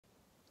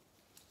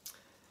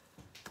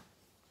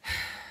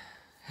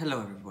Hello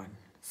everyone.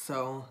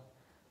 So,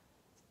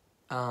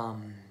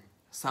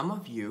 some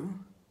of you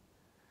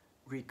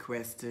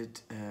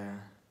requested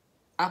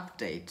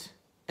update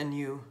a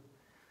new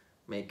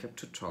makeup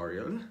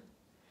tutorial,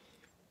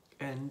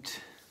 and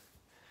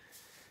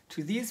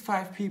to these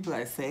 5 people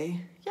I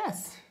say,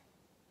 yes,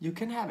 you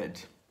can have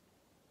it.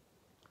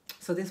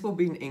 So this will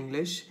be in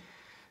English,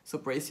 so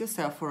brace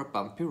yourself for a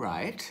bumpy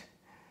ride,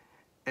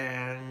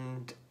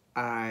 and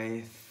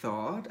I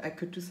thought I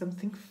could do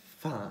something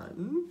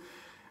fun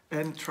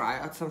and try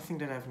out something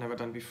that I've never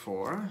done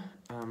before.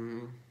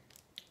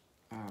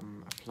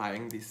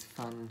 Applying these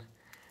fun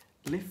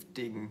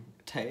lifting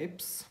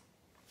tapes,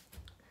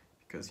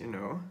 because you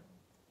know,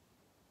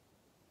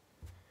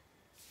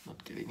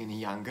 not getting any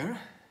younger.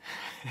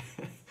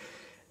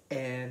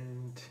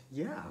 And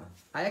yeah,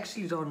 I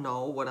actually don't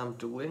know what I'm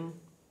doing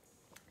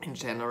in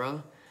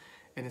general,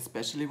 and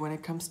especially when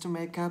it comes to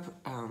makeup.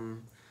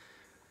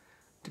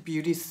 The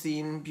beauty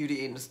scene,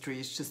 beauty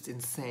industry is just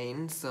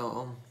insane,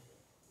 so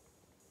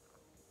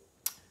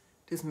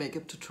this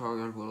makeup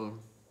tutorial will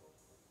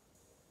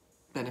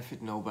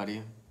benefit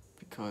nobody,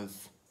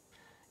 because,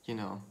 you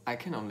know, I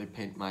can only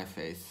paint my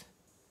face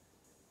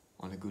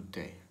on a good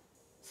day.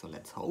 So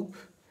let's hope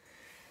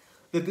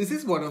that this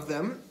is one of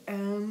them.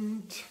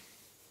 And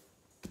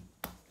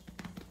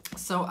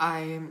so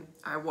I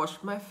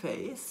washed my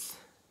face.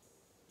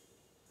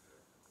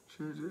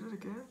 Should I do that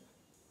again?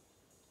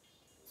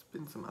 It's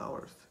been some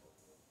hours.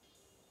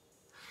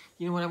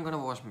 You know what, I'm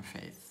gonna wash my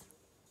face.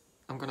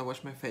 I'm gonna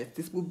wash my face.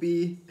 This will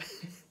be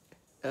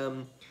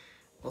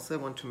also I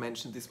want to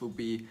mention this will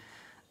be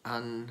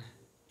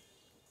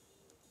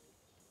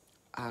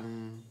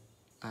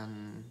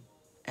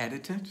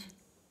unedited.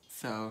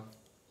 So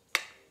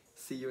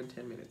see you in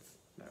 10 minutes.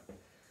 No.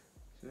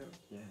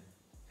 Yeah.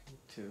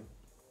 Two.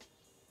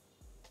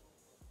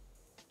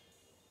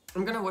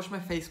 I'm gonna wash my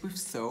face with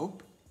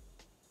soap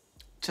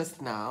just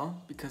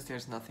now because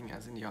there's nothing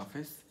else in the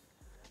office.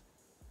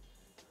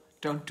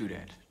 Don't do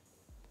that.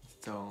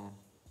 So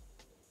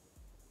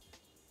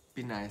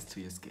be nice to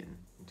your skin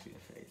and to your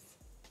face.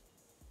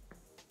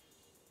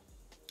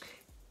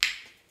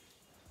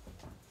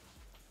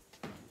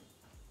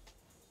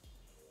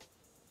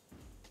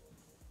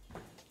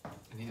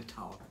 I need a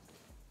towel.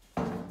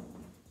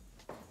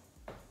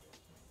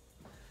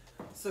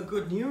 So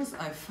good news,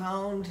 I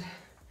found a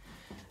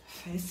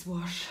face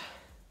wash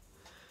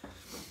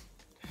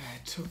I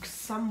took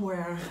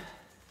somewhere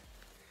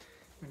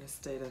when I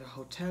stayed at a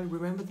hotel.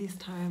 Remember these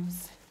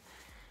times?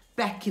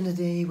 Back in the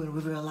day when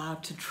we were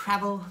allowed to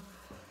travel.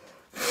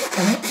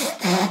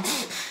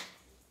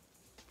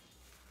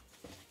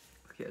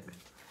 Excuse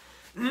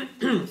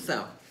me.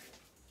 So,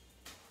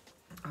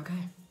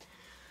 okay.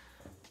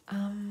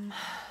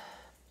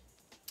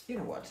 You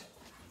know what?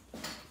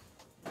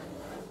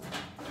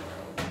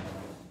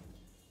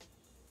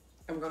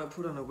 I'm gonna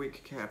put on a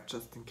wig cap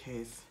just in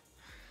case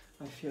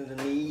I feel the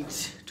need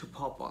to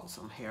pop on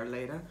some hair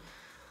later.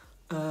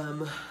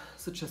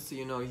 So just so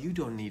you know, you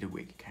don't need a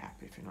wig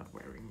cap if you're not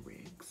wearing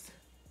wigs.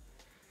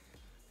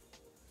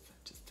 So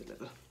just a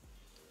little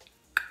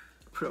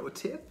pro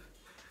tip.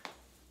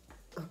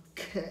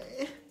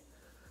 Okay.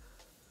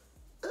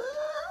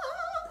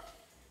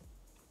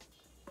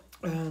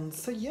 And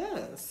so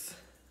yes.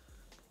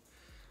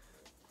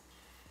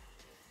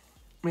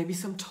 Maybe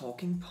some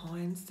talking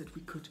points that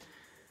we could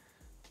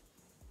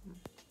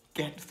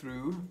get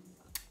through.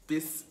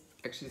 This,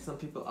 actually some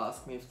people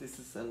ask me if this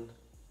is an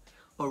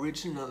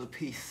original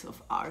piece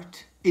of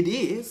art. It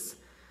is,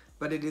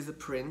 but it is a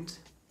print,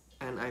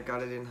 and I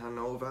got it in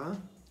Hanover,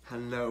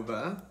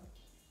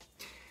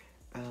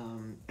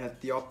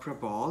 at the Opera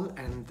Ball,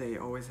 and they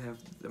always have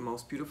the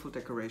most beautiful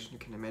decoration you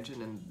can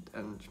imagine,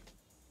 and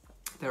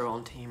their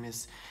own team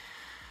is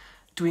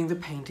doing the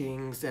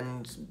paintings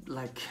and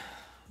like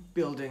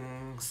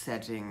building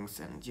settings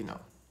and, you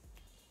know,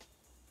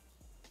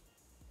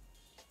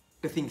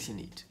 the things you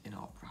need in an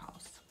opera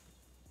house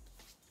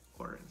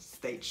or a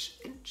stage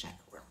in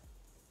general.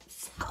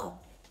 So,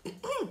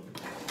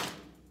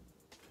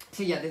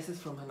 so yeah, this is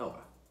from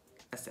Hanover.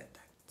 I said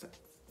that. So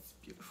it's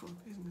beautiful,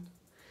 isn't it?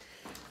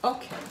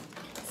 Okay,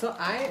 so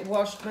I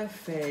washed my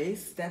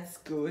face. That's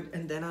good.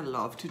 And then I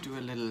love to do a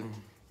little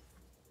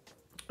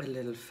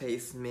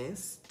face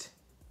mist.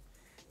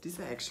 This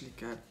I actually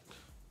got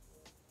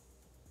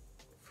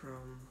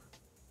from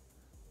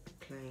a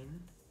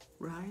plane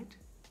ride.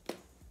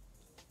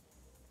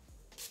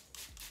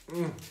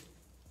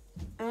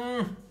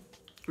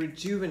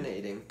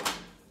 Rejuvenating,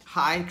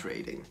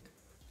 hydrating.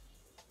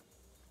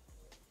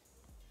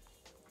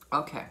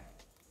 Okay,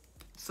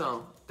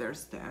 so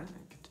there's that.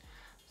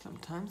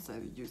 Sometimes I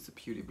use a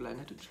beauty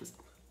blender to just.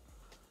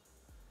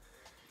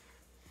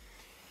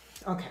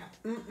 Okay.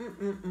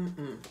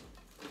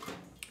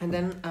 And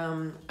then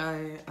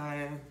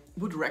I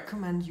would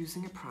recommend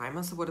using a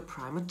primer. So what a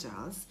primer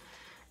does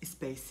is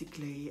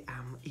basically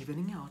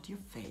evening out your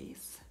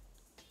face.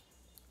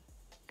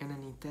 And I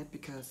need that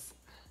because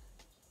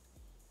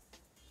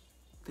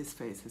this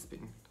face has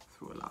been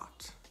through a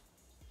lot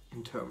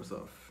in terms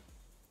of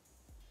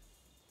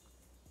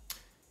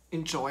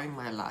enjoying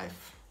my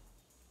life.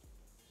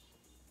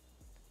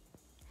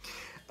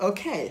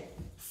 Okay,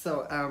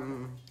 so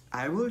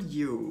I will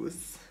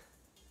use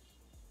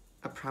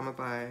a primer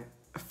by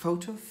a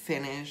Photo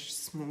Finish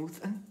Smooth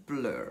and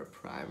Blur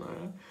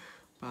primer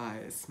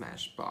by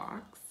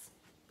Smashbox.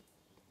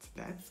 So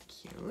that's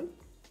cute.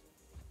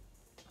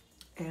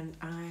 And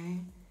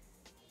I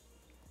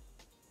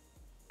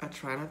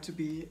try not to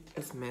be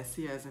as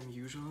messy as I'm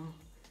usual.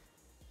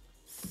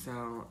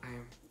 So I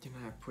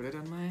put it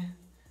on my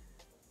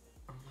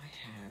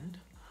hand,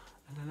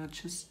 and then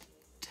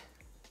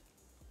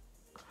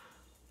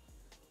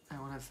I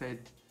want to say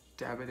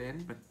dab it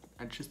in, but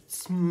I just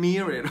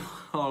smear it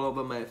all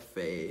over my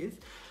face.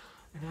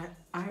 And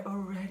I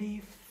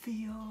already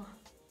feel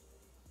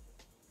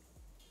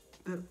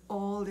that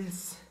all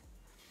this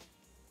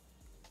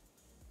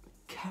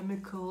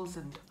chemicals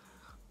and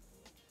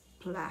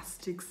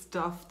plastic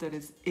stuff that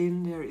is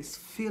in there is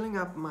filling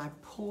up my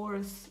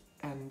pores,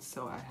 and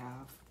so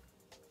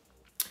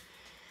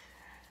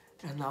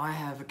now I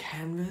have a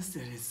canvas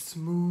that is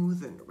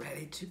smooth and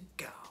ready to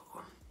go.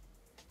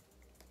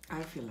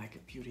 I feel like a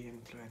beauty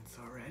influencer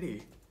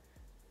already.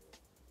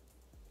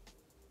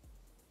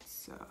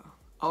 So,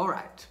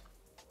 alright.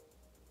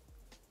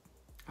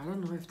 I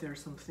don't know if there are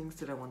some things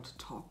that I want to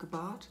talk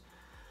about.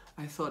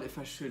 I thought if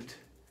I should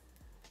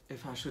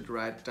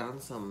write down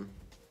some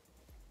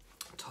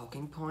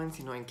talking points,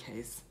 in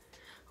case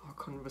our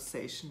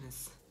conversation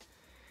is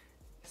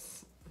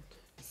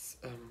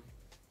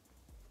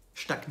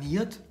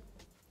stagniert.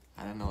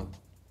 I don't know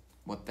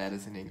what that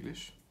is in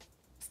English.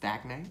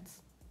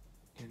 Stagnates,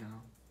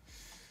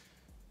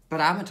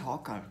 But I'm a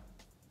talker.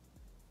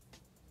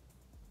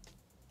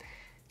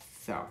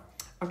 So,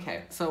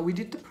 okay, so we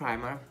did the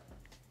primer,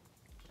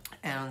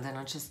 and then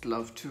I just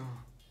love to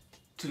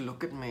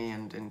look at me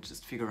and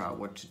just figure out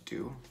what to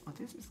do. Oh,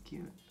 this is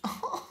cute.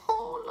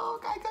 Oh,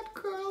 look, I got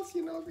curls,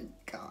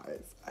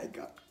 guys. I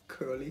got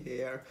curly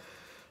hair.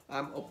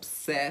 I'm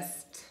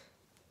obsessed.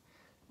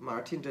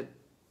 Martin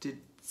did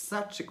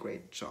such a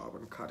great job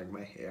on cutting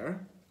my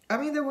hair. I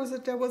mean, there was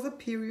a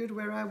period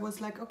where I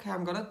was like, okay,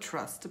 I'm gonna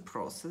trust the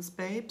process,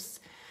 babes.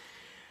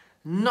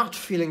 Not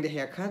feeling the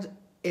haircut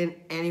in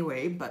any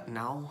way, but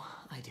now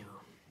I do.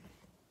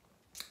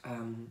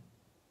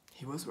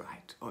 He was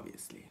right,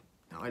 obviously.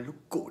 Now I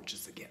look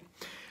gorgeous again.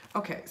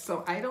 Okay,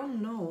 so I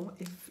don't know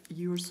if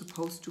you're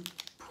supposed to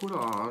put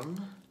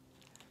on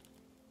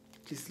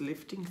these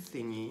lifting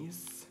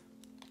thingies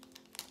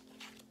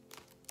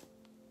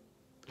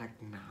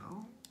like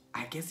now.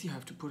 I guess you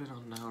have to put it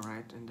on now,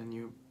 right? And then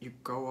you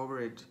go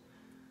over it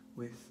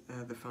with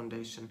the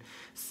foundation.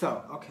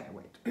 So, okay,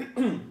 wait.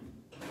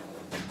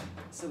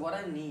 So what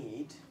I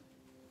need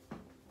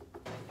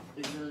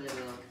is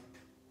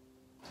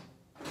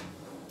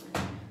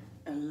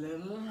a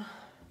little,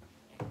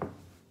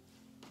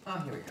 oh,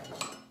 here we go.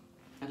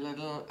 A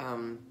little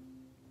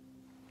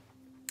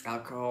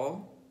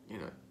alcohol.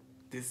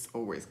 This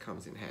always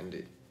comes in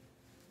handy.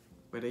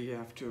 Whether you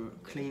have to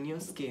clean your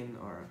skin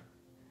or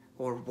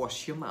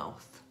wash your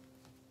mouth.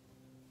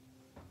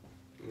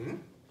 Mm-hmm.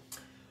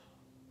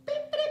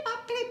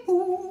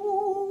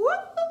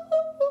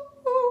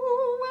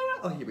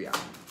 Oh, here we are.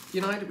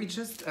 We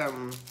just,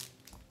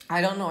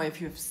 I don't know if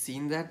you've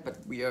seen that,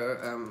 but we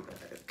are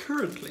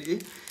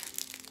currently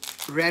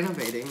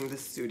renovating the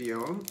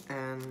studio,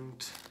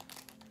 and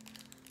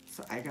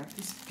so I got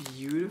this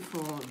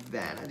beautiful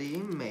vanity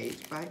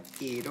made by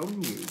Edo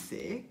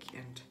Music,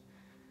 and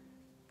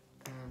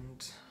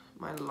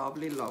my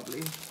lovely,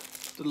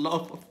 the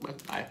love of my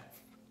life,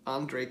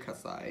 Andre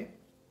Kasai.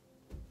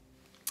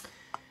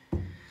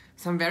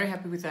 So I'm very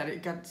happy with that.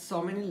 It got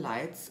so many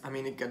lights. I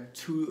mean, it got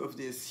 2 of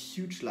these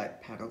huge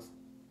light panels.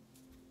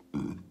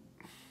 And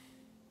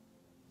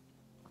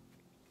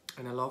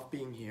I love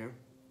being here.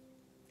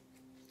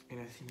 And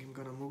I think I'm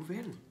gonna move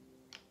in.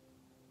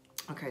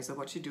 Okay, so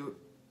what you do...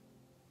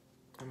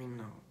 I mean,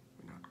 no,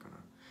 we're not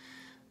gonna...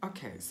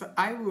 Okay, so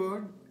I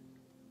would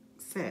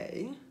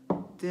say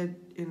that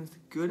it's a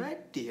good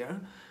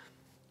idea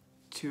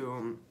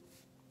to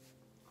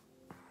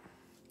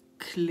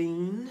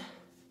clean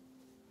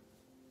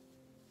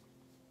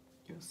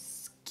your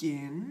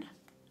skin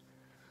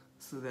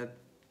so that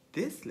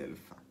this little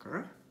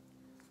fucker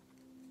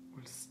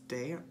will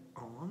stay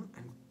on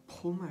and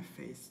pull my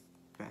face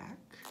back.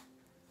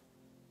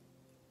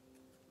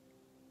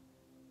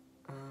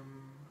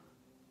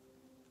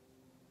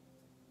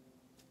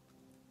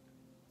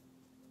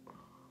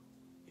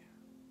 Yeah,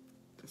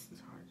 this is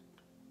hard.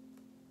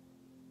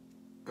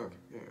 Okay,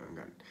 yeah, I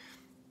got it.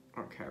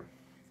 Okay.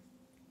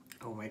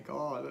 Oh my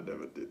god, I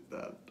never did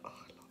that. Oh,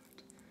 I love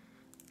it.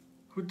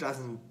 Who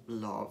doesn't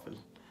love a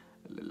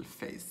little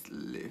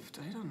facelift?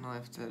 I don't know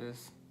if that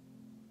is...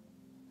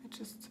 I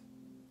just...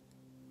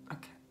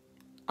 Okay.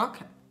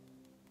 Okay.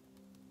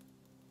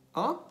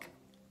 Okay.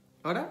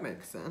 Oh, that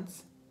makes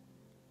sense.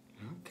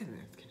 Can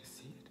you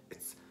see it?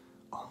 It's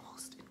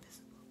almost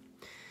invisible.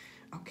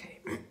 Okay.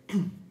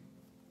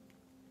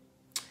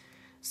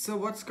 So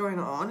what's going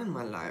on in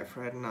my life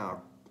right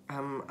now?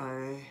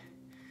 I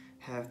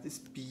have this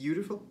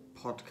beautiful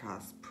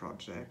podcast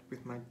project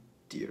with my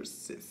dear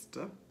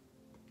sister,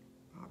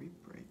 Barbie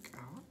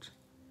Breakout,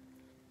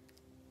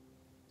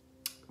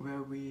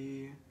 where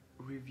we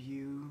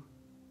review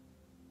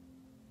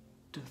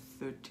the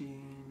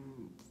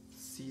 13th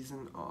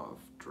season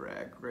of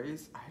Drag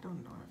Race. I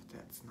don't know if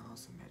that's now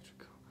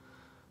symmetrical.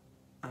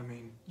 I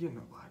mean, you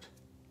know what.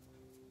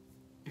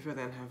 If I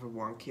then have a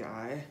wonky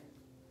eye,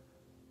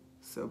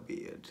 so be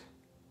it.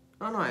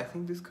 Oh no, I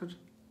think this could...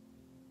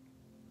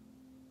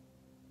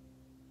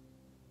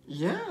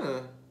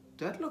 Yeah,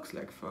 that looks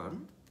like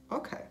fun.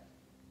 Okay.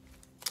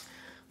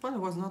 Well, it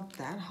was not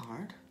that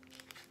hard.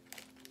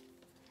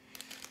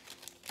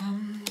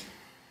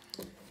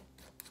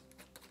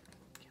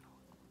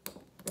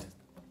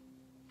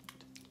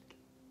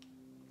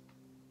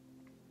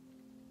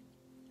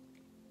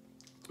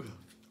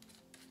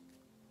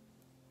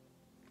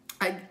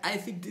 I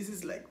think this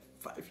is like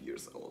 5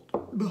 years old.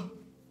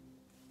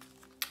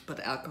 But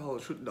alcohol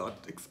should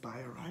not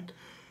expire, right?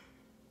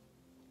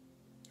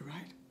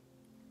 Right?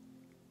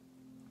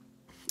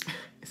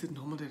 Is it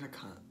normal that I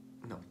can't?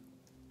 No.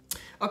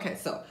 Okay,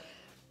 so.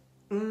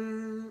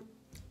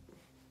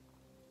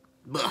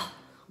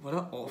 What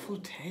an awful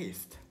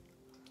taste.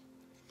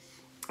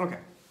 Okay.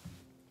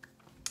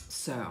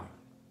 So,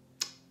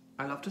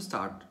 I love to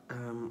start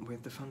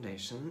with the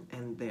foundation,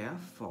 and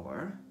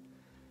therefore,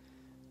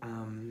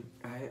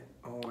 I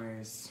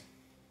always...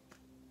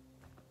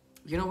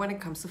 You know, when it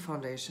comes to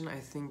foundation, I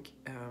think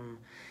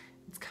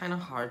it's kind of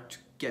hard to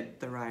get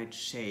the right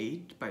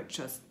shade by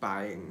just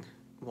buying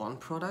one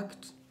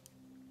product.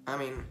 I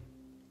mean,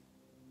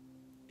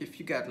 if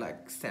you get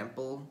like a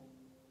sample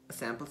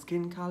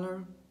skin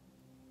color,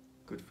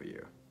 good for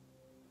you.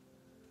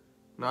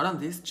 Not on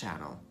this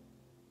channel.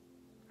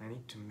 I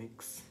need to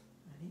mix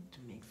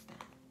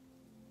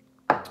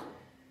that.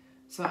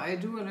 So I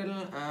do a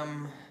little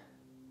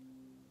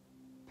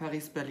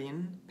Paris,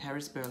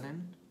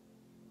 Berlin.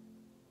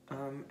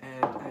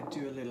 And I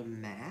do a little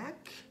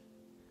MAC.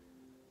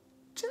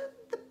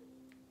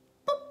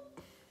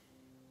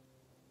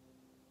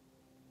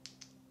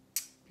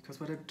 Because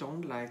what I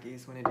don't like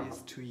is when it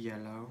is too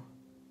yellow.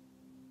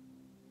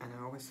 And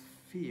I always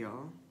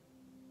feel,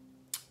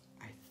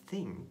 I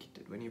think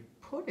that when you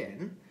put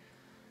in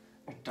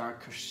a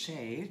darker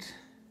shade,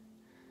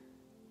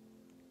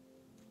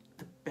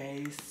 the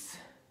base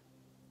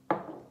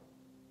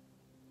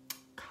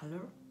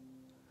color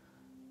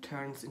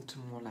turns into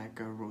more like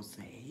a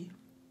rosé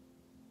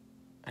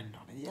and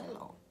not a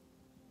yellow.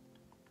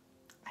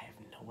 I have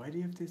no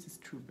idea if this is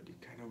true, but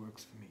it kind of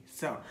works for me.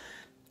 So,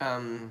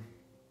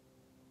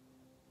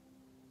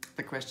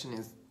 the question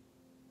is,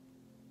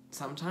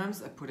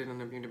 sometimes I put it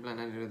on a beauty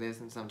blender and do this,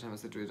 and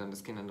sometimes I do it on the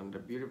skin and on the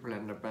beauty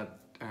blender, but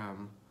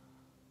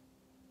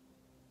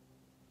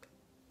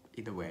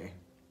either way,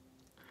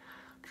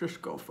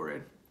 just go for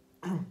it.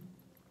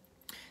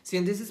 See,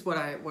 and this is what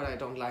I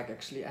don't like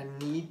actually. I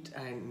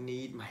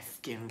need my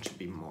skin to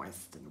be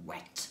moist and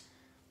wet.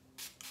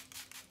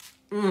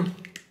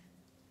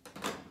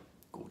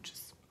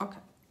 Gorgeous. Okay.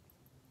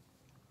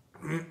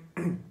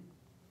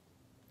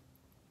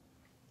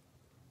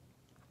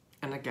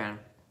 And again,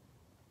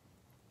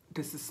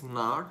 this is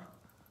not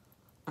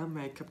a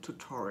makeup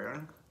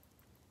tutorial.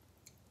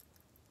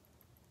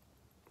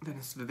 That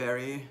is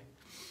very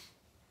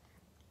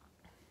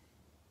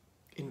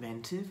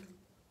inventive.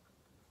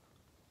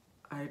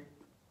 I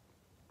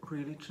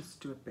really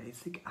just do a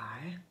basic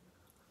eye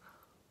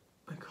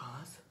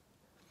because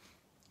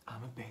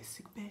I'm a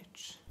basic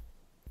bitch.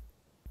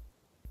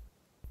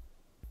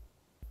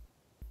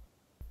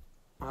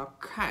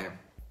 Okay.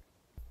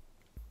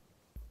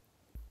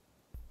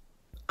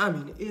 I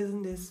mean,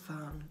 isn't this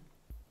fun?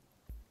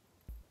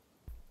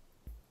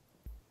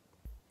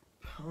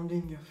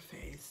 Pounding your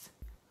face.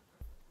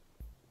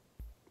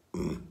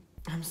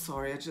 I'm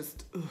sorry, I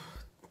just...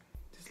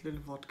 this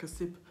little vodka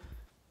sip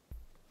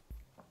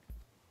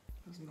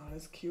was not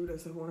as cute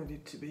as I wanted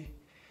it to be.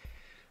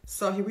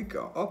 So here we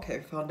go.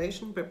 Okay,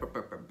 foundation.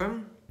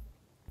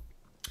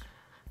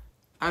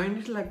 I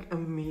need like a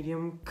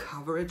medium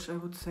coverage, I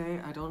would say.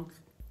 I don't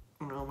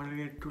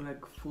normally do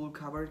like full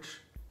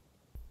coverage.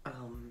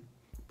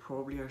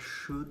 Probably I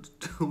should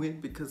do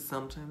it because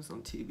sometimes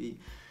on TV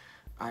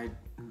I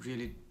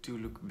really do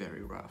look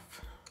very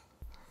rough.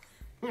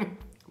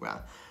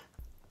 Well,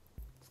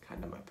 it's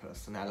kind of my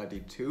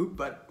personality too,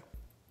 but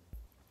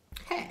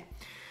hey.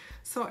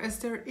 So as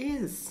there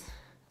is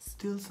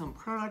still some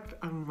product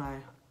on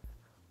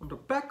the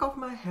back of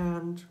my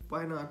hand,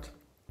 why not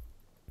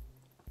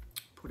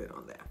put it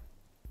on there?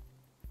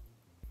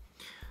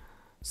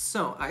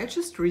 So I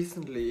just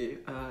recently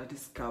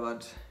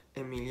discovered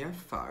Emilia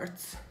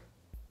Farts,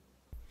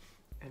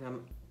 and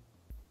I'm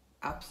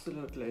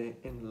absolutely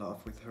in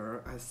love with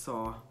her. I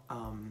saw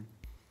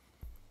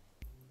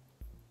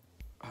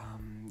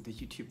the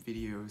YouTube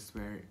videos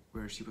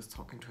where she was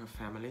talking to her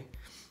family,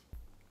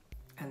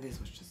 and this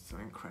was just so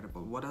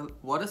incredible.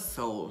 What a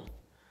soul.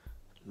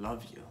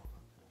 Love you,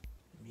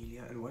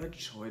 Emilia, and what a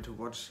joy to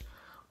watch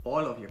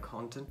all of your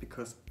content,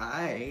 because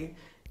I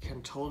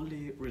can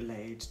totally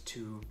relate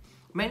to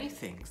many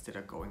things that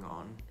are going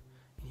on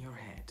in your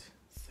head.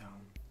 So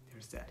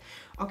there's that.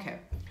 Okay,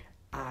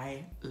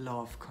 I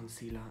love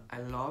concealer. I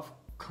love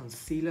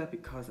concealer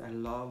because I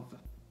love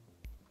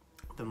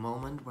the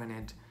moment when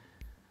it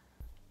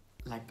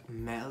like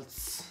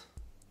melts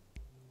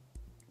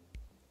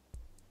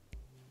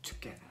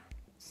together.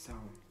 So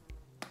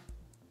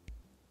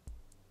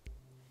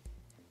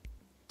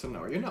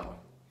now you know.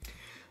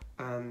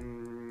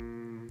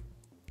 And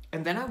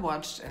then I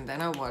watched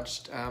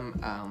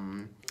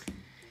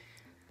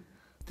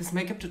this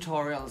makeup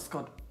tutorial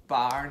Scott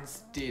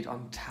Barnes did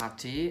on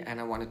Tati, and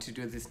I wanted to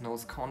do this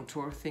nose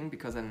contour thing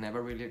because I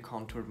never really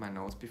contoured my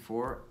nose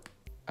before,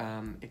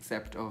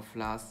 except of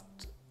last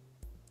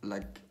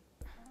like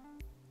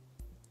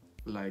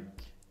the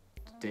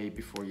day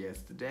before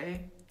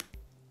yesterday,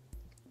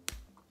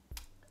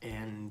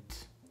 and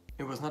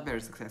it was not very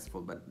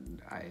successful, but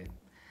I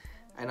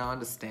now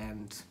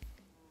understand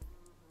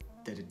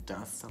that it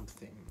does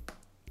something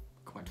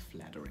quite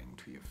flattering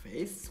to your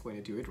face when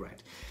you do it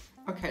right.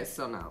 Okay,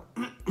 so now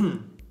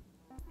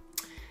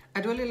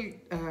I do a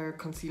little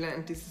concealer,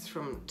 and this is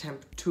from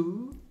Temp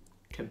 2,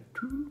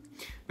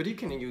 but you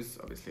can use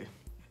obviously any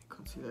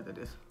concealer that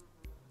is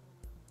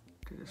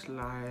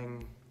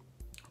lying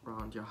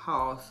around your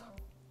house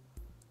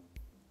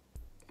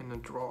in a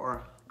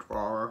drawer.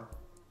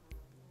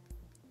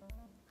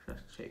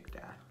 Just take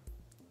that.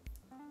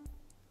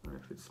 And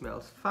if it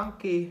smells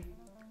funky,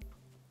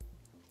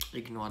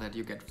 ignore that,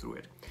 you get through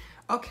it.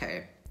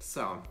 Okay,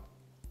 so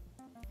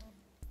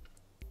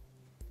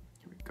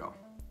here we go.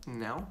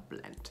 Now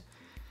blend.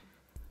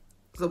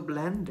 So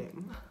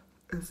blending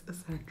is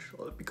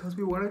essential because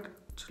we want it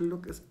to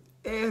look as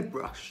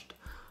airbrushed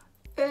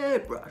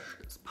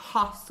as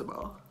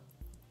possible.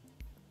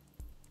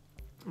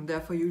 And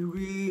therefore you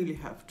really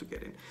have to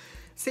get in.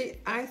 See,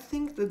 I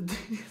think that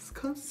this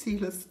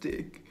concealer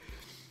stick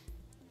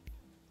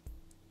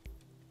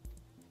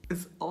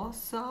is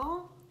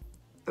also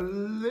a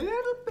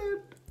little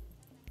bit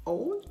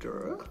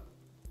older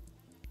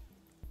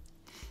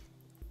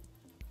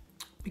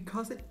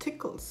because it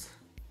tickles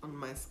on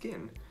my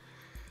skin.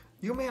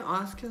 You may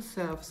ask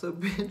yourself, so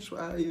bitch,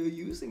 why are you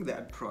using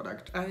that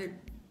product? I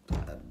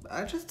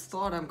just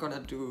thought I'm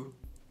gonna do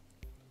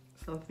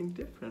something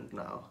different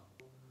now.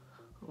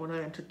 I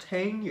wanna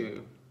entertain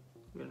you,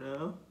 you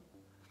know?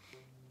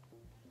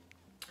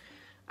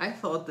 I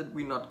thought that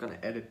we're not gonna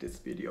edit this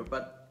video,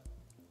 but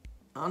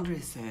Andre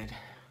said,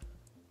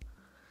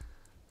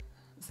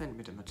 send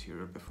me the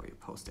material before you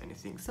post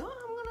anything, so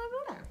I'm gonna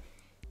do that.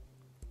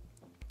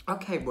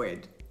 Okay,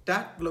 wait,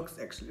 that looks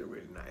actually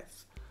really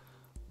nice.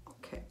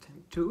 Okay,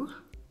 Temp 2,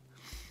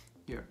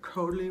 you're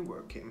totally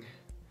working.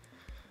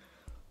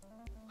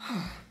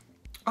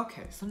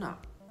 Okay, so now,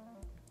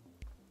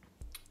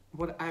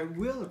 what I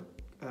will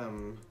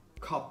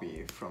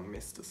copy from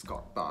Mr.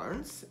 Scott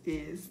Barnes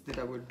is that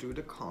I will do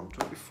the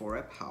contour before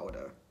I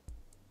powder.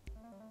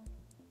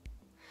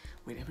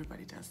 Wait,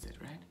 everybody does that,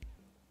 right?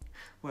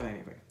 Well,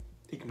 anyway,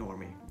 ignore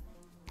me.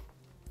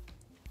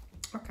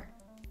 Okay.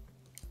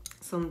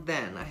 So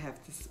then I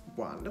have this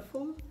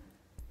wonderful,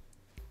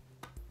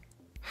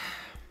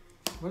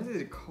 what is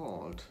it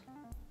called?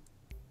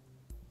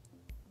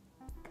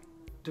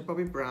 The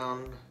Bobbi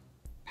Brown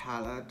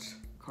Palette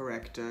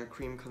Corrector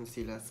Cream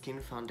Concealer Skin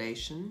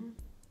Foundation.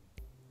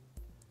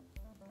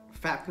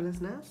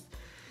 Fabulousness.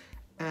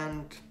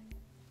 And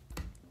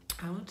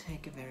I will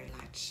take a very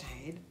light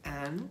shade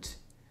and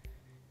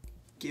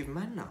give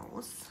my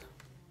nose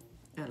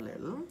a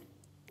little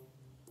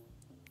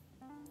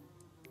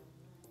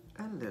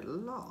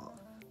love.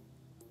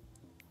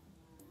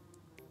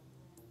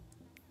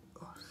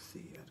 Oh,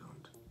 see, I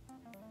don't.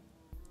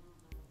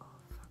 Oh,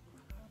 fuck.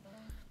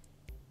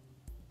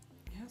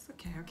 Yes,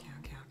 okay.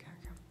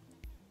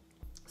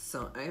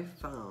 So I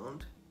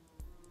found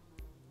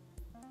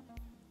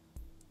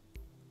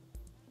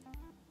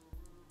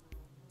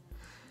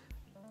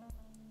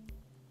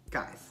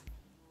guys.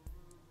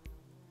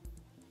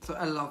 So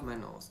I love my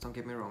nose, don't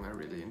get me wrong, I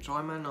really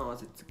enjoy my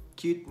nose, it's a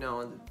cute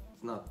nose, it's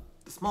not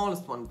the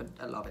smallest one, but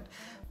I love it.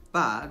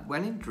 But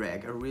when in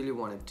drag, I really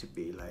want it to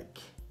be like,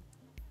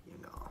 you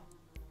know,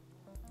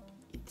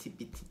 itsy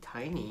bitsy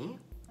tiny.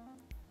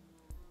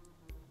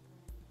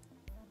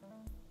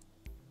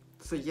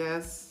 So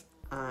yes,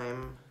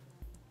 I'm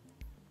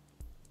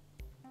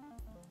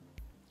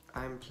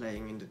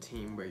playing in the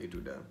team where you do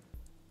the,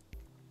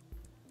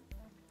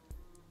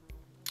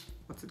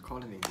 what's it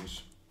called in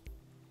English?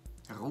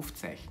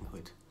 Rufzeichen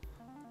hood.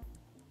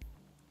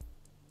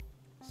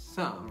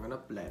 So I'm gonna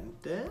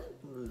blend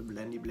it,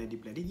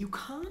 blendy. You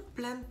can't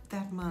blend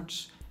that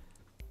much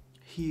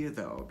here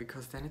though,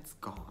 because then it's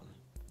gone.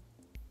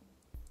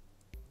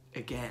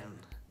 Again,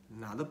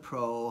 another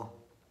pro.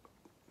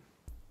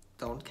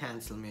 Don't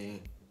cancel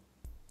me.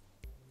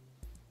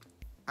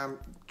 I'm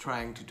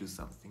trying to do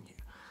something here.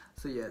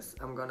 So yes,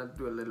 I'm gonna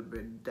do a little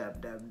bit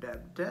dab.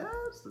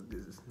 So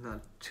this is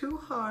not too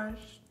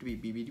harsh.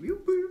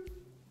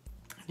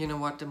 You know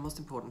what? The most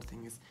important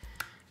thing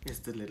is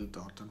the little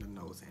dot on the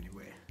nose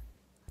anyway.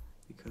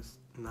 Because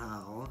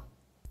now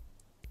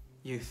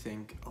you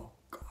think, oh,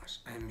 gosh,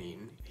 I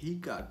mean, he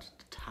got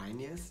the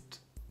tiniest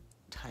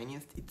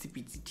itsy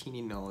bitsy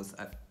teeny nose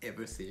I've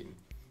ever seen.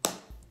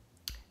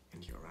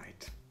 And you're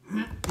right.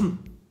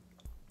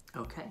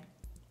 Okay.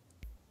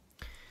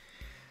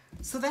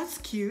 So that's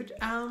cute.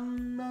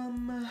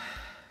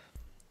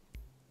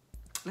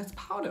 Let's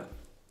powder.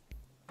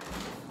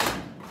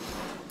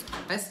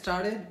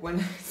 When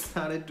I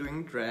started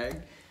doing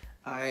drag,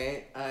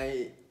 where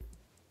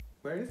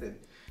is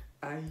it?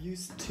 I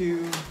used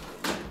to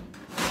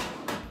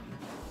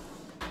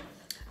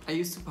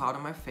powder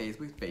my face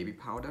with baby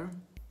powder.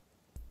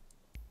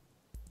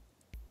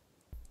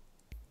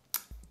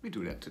 We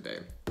do that today.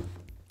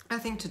 I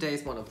think today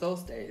is one of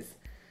those days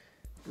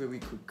where we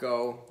could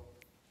go.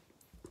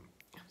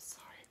 I'm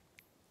sorry.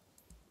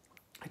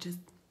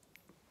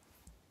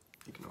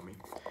 Ignore me.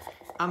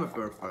 I'm a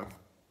burper.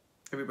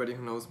 Everybody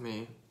who knows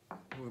me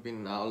will be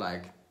now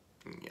like,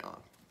 yeah.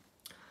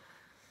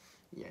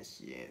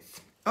 Yes.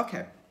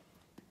 Okay.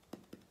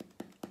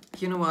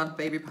 You know what,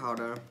 baby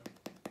powder?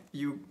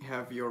 You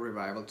have your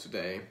revival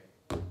today.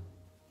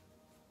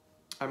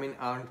 I mean,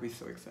 aren't we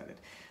so excited?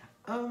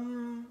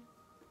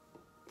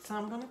 So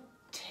I'm gonna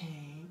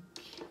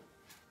take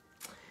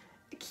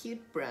a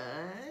cute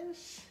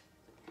brush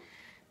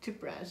to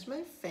brush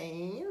my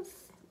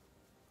face.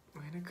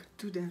 Wait, I could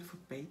do that for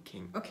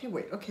baking. Okay,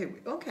 wait. Okay.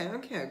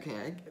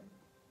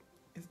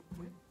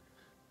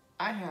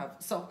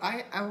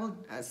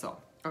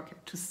 Okay,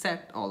 to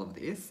set all of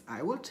this,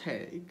 I will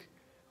take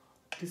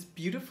this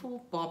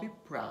beautiful Bobbi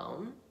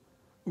Brown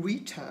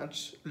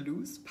Retouch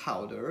Loose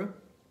Powder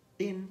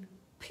in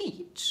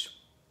Peach.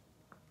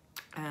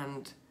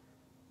 And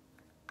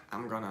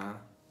I'm gonna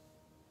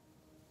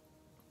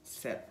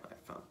set my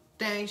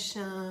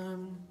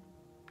foundation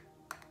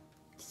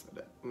so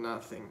that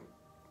nothing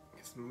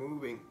is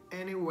moving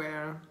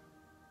anywhere.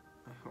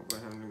 I hope I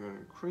haven't gone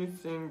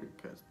increasing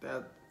because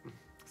that,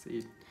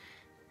 see.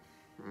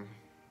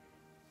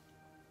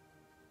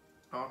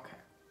 Okay.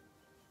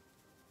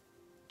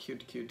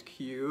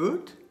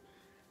 Cute.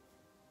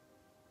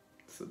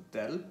 So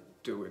that'll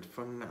do it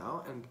for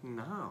now. And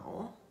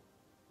now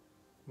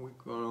we're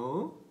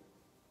gonna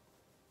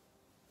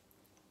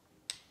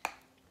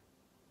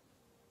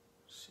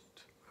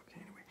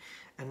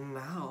and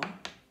now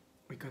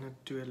we're gonna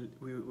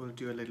we will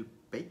do a little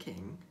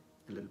baking.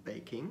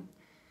 Baking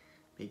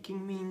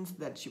means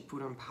that you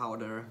put on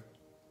powder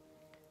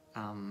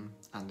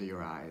under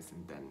your eyes,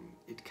 and then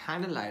it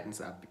kind of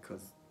lightens up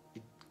because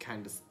it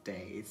kind of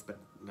stays, but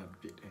not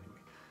yet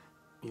anyway.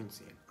 You'll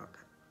see it.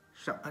 Okay.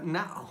 So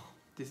now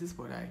this is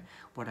what I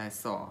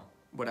saw,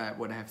 what I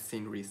have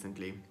seen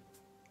recently,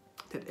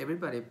 that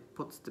everybody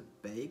puts the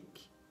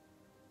bake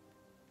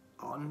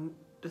on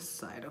the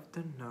side of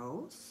the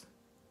nose.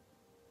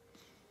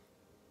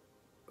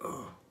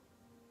 Oh,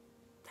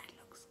 that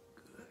looks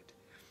good.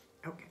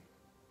 Okay.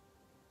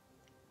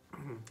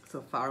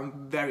 So far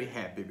I'm very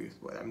happy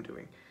with what I'm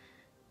doing.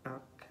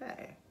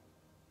 Okay.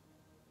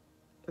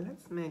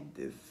 Let's make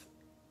this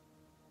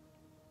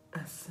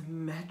as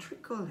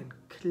symmetrical and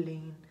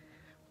clean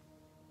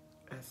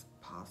as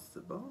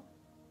possible.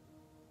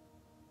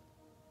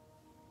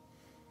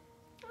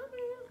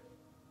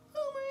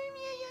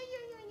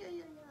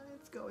 Yeah.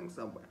 It's going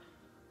somewhere.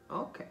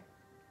 Okay.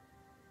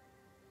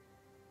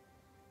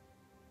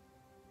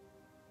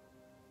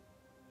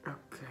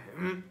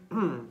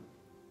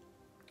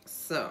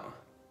 So,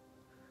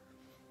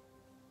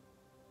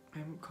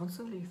 I'm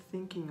constantly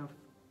thinking of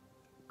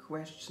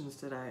questions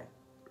that I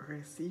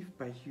receive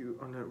by you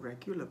on a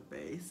regular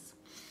basis,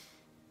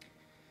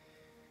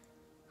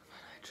 but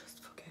I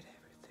just forget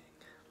everything.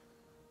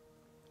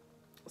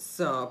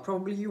 So,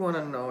 probably you want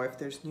to know if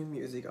there's new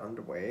music on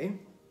the way.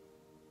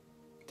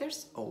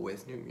 There's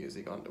always new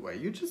music on the way.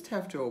 You just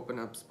have to open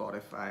up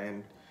Spotify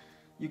and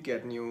you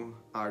get new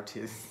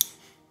artists.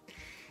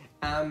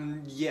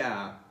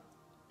 Yeah.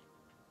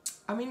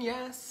 I mean,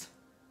 yes.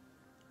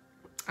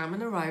 I'm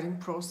in a writing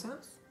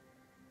process.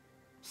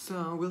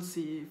 So we'll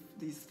see if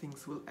these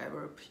things will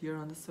ever appear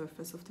on the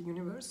surface of the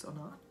universe or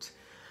not.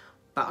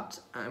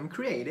 But I'm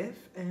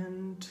creative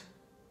and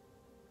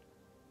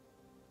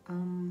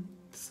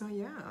so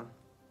yeah.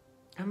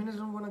 I mean, I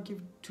don't want to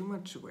give too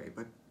much away,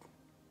 but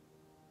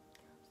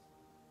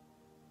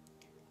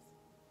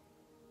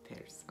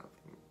there's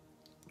something.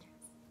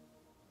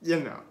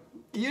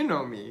 You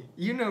know me.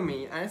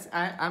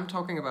 I'm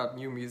talking about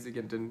new music,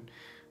 and then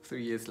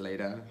 3 years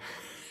later,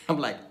 I'm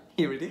like,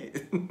 here it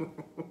is.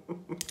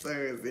 So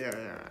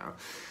yeah,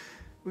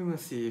 we will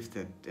see if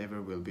that ever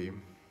will be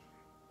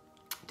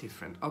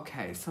different.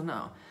 Okay, so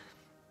now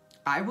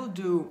I will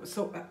do.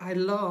 So I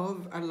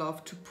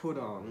love to put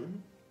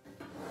on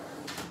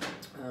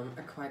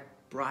a quite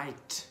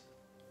bright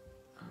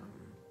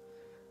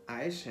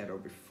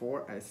eyeshadow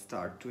before I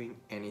start doing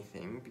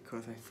anything,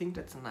 because I think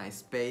that's a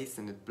nice base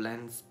and it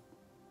blends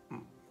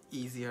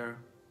easier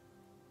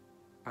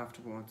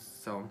afterwards.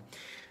 So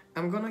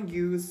I'm gonna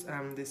use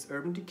this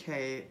Urban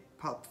Decay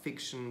Pulp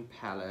Fiction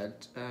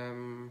palette.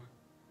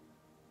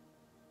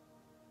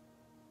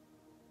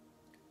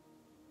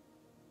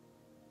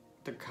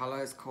 The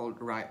color is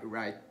called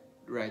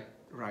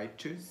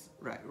writers.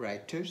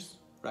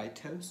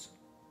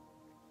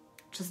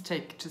 Just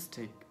take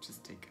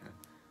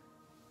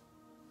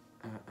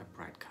a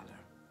bright color,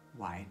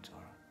 white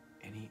or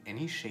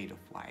any shade of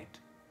white.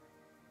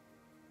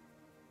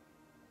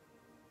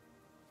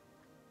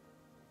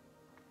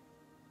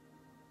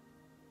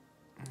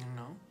 You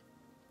know?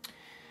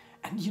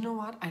 And you know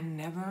what? I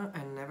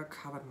never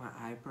covered my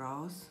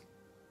eyebrows.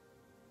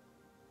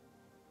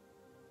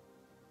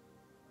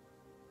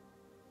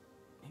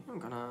 I'm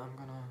gonna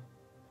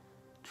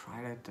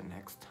try that the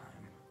next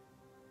time.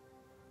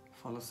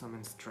 Follow some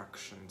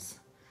instructions.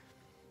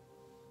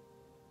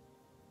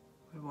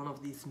 We're one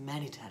of these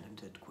many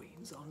talented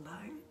queens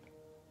online.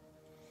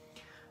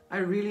 I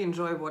really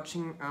enjoy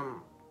watching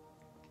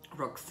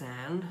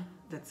Roxanne.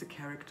 That's a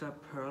character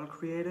Pearl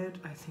created.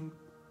 I think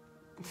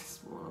this is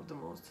one of the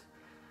most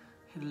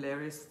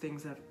hilarious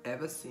things I've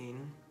ever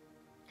seen.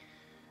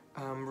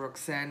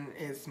 Roxanne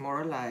is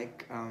more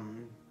like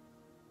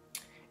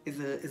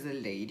is a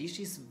lady.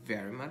 She's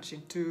very much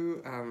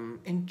into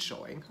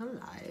enjoying her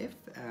life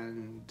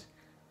and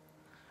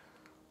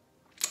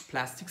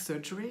plastic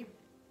surgery.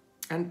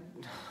 And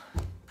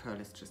Pearl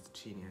is just a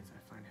genius.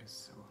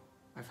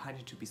 I find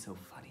her to be so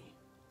funny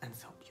and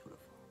so beautiful.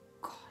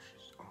 Gosh,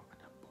 oh,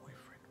 and her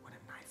boyfriend, what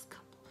a nice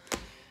couple.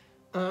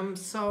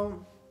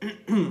 So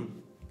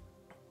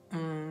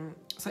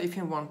if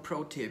you want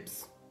pro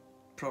tips,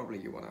 probably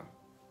you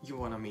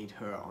wanna meet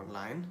her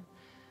online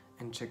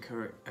and check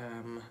her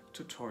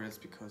tutorials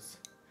because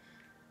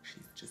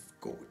she's just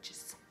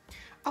gorgeous.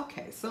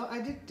 Okay, so I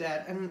did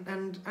that,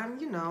 and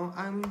you know,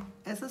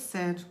 as I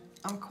said,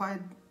 I'm quite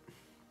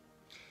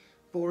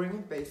boring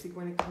and basic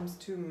when it comes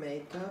to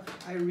makeup.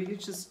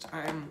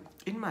 I'm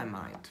in my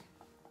mind.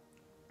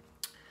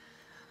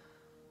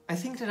 I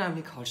think that I'm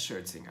Nicole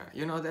Scherzinger.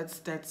 You know,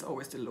 that's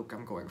always the look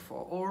I'm going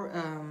for. Or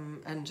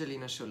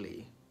Angelina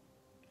Jolie.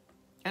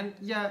 And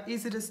yeah,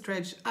 is it a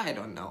stretch? I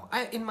don't know.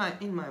 In my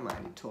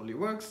mind it totally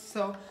works.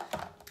 So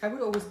I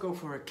would always go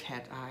for a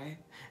cat eye.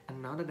 And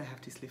now that I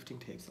have these lifting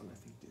tapes on, I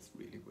think this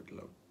really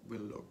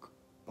will look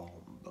bomb.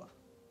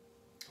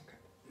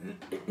 Okay.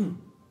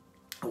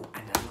 Oh,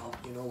 and I love,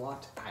 you know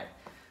what?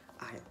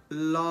 I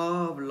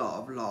love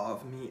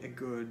me a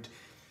good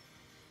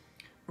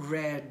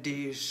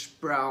reddish,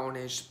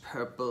 brownish,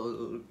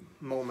 purple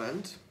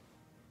moment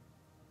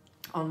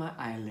on my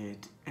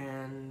eyelid.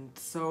 And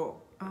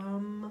so,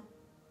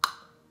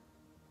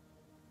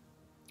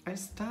 I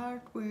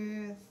start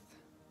with,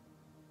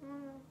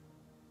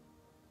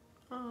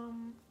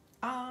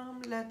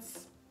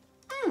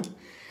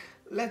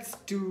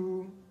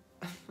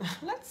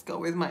 let's go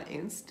with my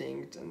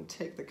instinct and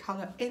take the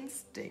color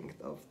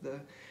Instinct of the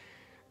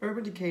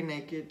Urban Decay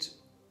Naked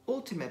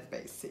Ultimate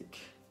Basic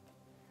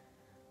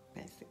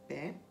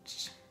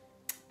Beige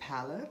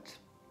palette,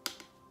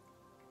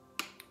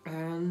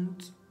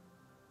 and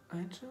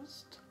I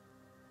just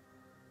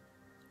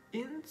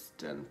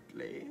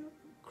instantly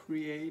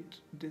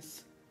create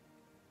this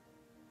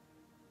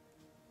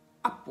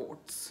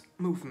upwards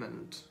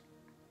movement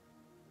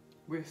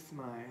with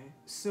my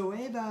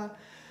Zoeva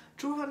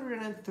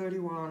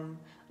 231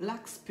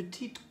 Luxe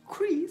Petite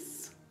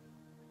Crease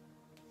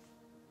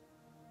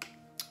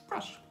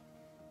brush.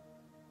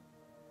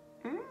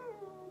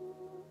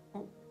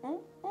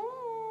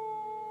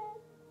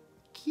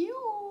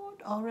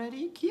 Cute,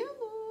 already cute.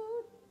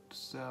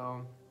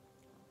 So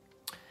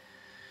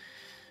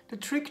the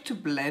trick to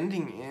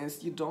blending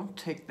is you don't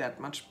take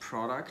that much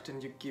product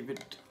and you give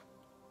it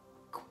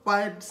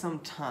quite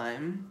some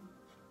time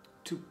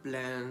to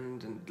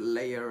blend and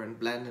layer and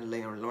blend and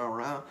layer and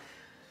layer.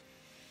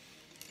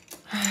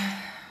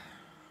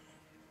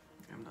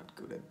 I'm not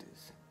good at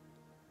this.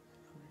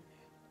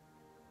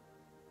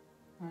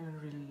 I don't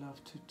really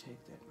love to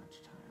take that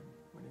much time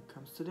when it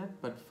comes to that,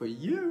 but for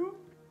you,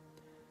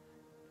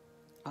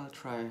 I'll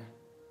try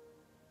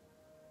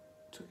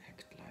to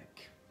act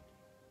like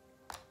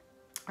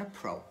a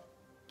pro.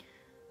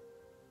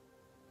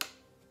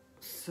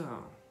 So,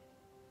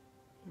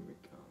 here we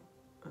go.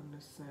 And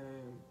the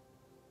same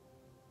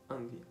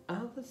on the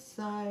other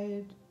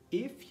side,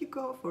 if you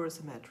go for a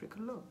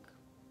symmetrical look.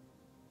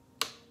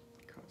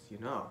 Because you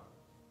know,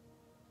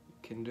 you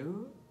can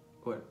do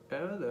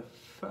whatever the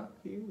fuck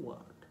you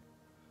want.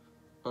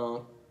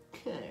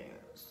 Okay,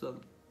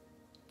 so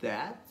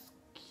that's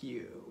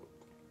cute.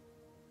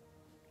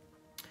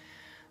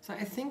 So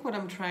I think what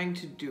I'm trying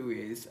to do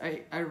is,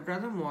 I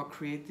rather more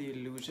create the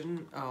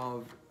illusion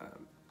of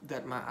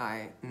that my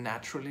eye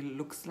naturally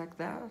looks like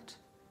that.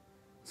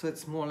 So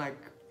it's more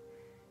like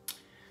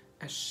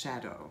a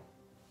shadow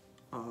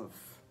of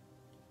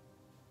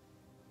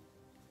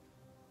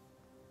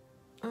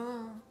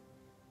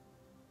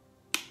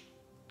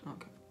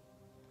okay.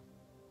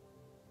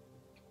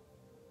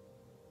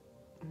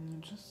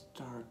 And just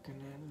darken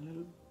it a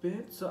little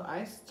bit. So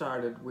I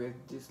started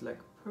with this like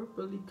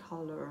purpley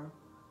color.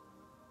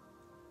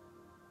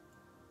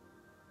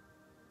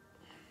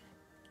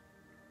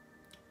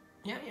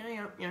 Yeah,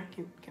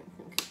 cute.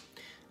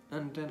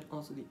 And then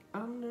also the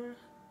under.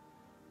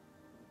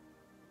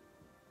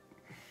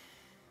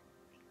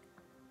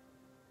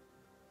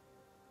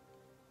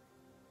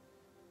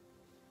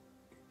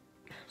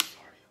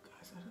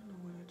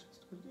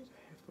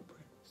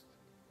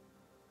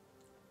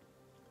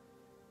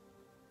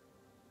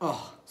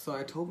 Oh, so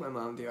I told my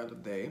mom the other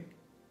day,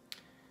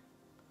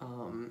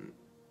 and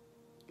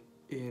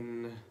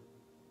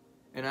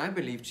I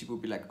believed she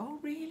would be like, oh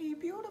really,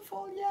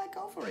 beautiful, yeah,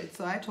 go for it.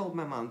 So I told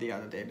my mom the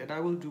other day that I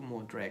will do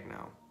more drag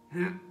now.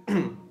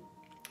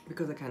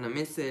 Because I kind of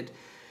miss it.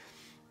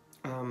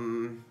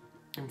 I'm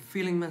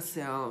feeling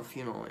myself,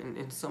 you know,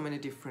 in so many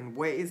different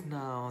ways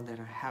now that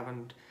I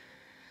haven't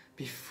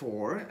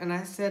before. And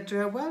I said to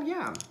her, well,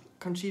 yeah,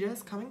 Conchita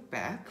is coming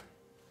back.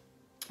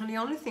 And the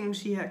only thing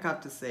she had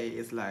got to say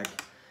is like,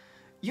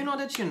 you know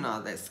that you're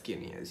not as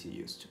skinny as you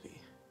used to be.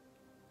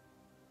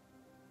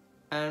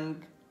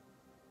 And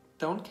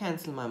don't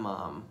cancel my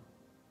mom.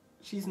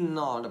 She's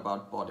not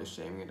about body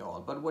shaming at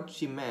all. But what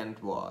she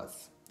meant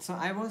was, so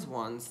I was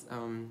once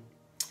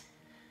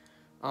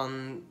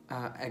on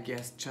a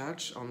guest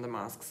judge on The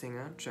Masked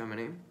Singer,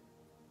 Germany.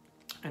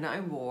 And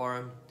I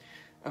wore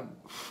a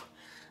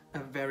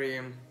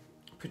very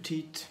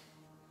petite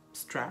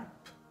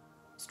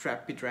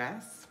strappy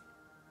dress.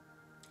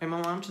 And my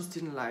mom just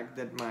didn't like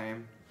that my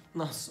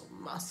not so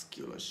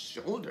muscular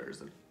shoulders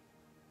and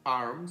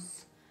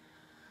arms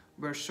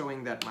were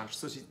showing that much,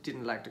 so she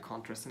didn't like the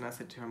contrast. And I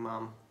said to her,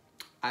 Mom,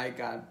 I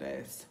got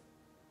this.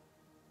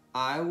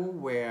 I will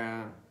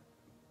wear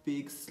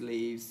big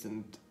sleeves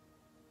and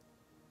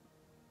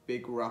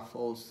big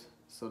ruffles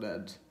so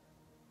that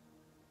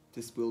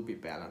this will be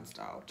balanced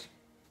out.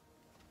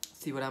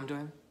 See what I'm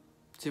doing?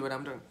 See what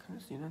I'm doing? Can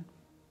you see that?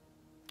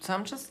 So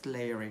I'm just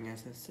layering,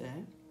 as I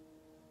said.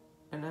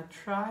 And I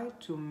try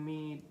to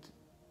meet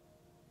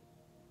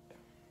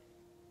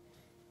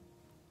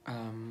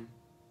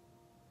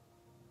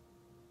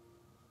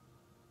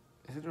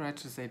is it right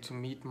to say to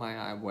meet my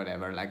eye,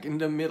 whatever, like in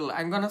the middle.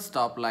 I'm gonna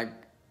stop like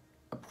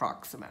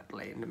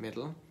approximately in the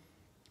middle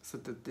so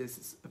that this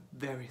is a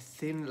very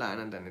thin line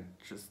and then it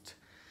just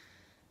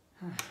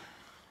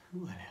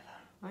whatever.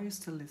 Are you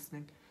still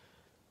listening?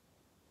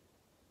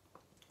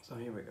 So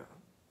here we go.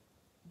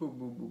 Boo,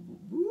 boo, boo, boo,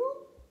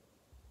 boo.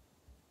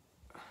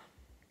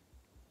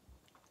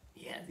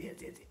 Yes, yes,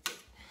 yes, yes.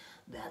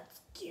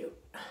 That's cute.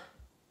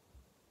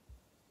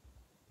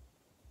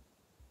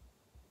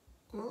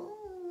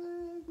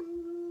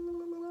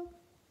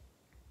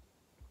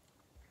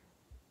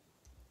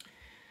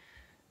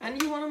 And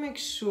you want to make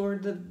sure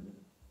that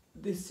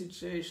this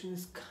situation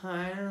is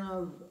kind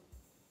of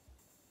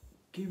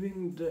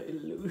giving the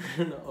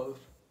illusion of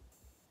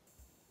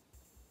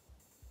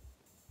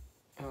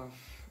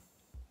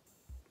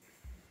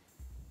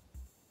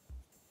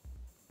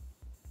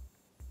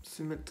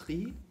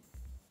symmetry,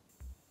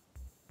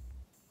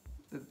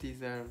 that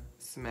these are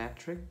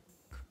symmetric.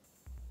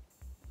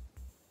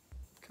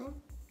 Cool.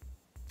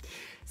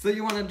 So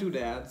you want to do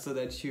that so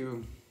that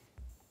you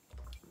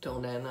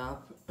don't end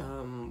up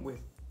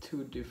with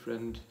two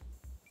different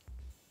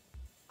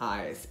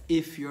eyes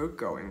if you're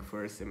going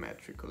for a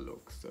symmetrical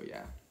look. So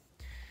yeah,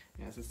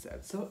 as I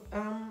said. So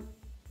I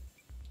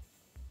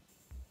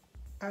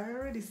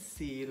already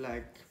see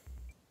like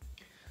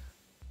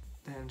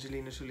the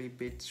Angelina Jolie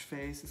bitch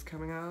face is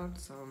coming out,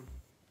 so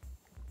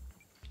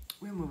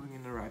we're moving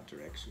in the right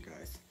direction,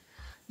 guys.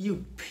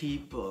 You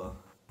people.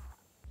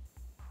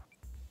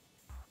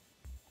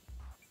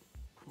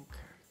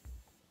 Okay.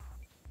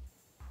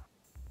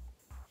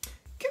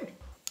 Good.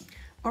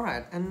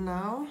 Alright, and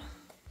now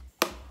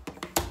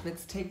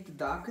let's take the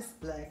darkest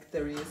black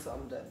there is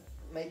on the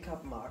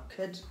makeup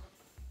market,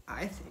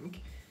 I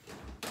think.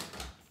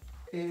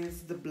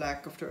 Is the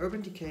black of the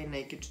Urban Decay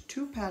Naked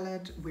 2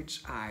 palette,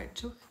 which I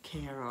took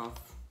care of.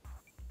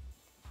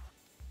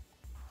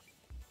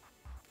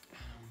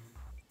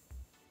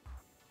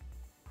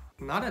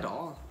 Not at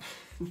all.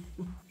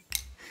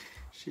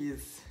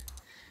 This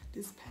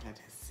palette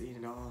has seen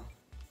it all.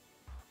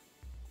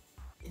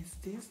 Is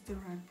this the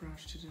right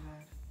brush to do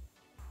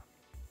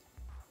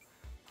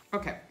that?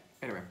 Okay,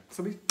 anyway,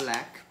 so with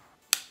black,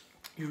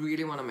 you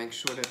really want to make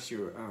sure that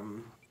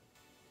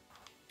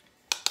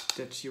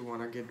you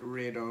want to get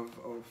rid of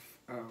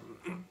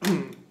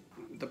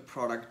the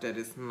product that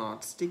is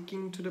not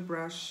sticking to the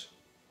brush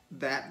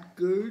that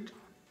good,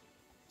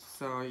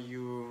 so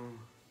you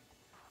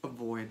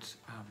avoid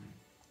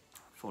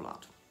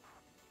fallout.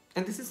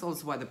 And this is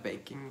also why the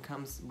baking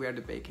comes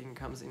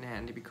in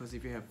handy, because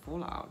if you have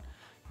fallout,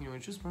 you know, you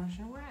just brush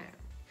it away.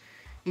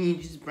 You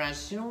just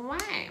brush it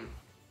away.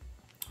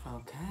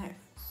 Okay,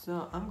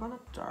 so I'm gonna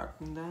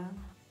darken that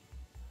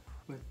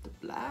with the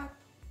black,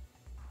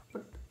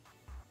 but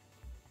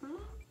not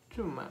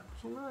too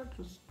much, you know,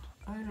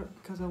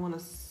 because I want to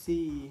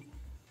see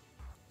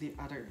the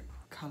other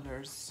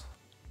colors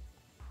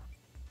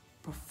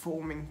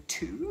performing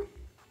too.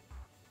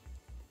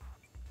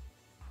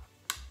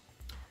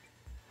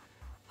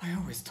 I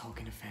always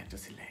talk in a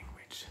fantasy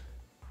language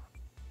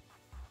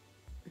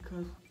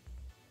because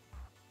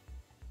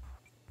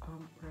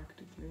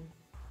practically,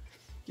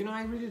 you know,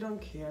 I really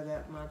don't care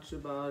that much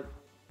about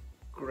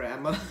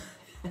grammar.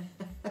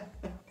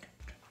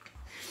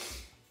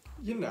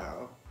 You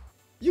know,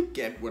 you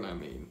get what I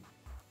mean.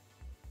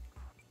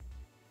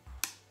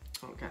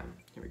 Okay,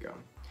 here we go.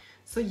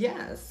 So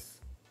yes,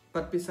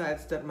 But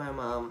besides that, my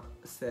mom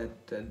said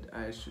that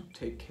I should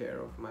take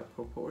care of my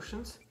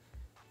proportions.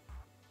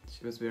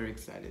 She was very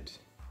excited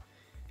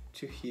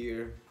to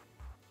hear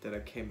that I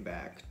came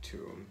back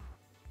to,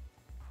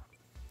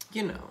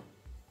 you know,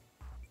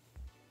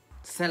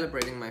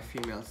 celebrating my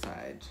female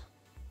side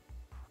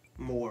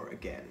more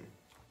again.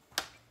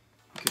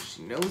 Because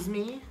she knows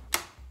me,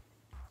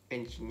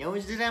 and she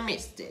knows that I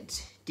missed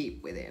it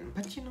deep within.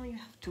 But you know, you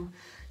have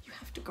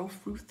to go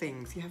through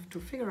things. You have to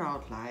figure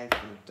out life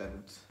and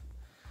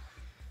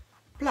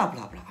blah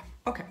blah blah.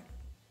 Okay.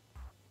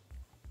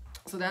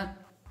 So that,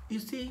 you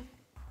see,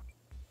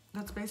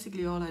 that's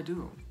basically all I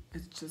do.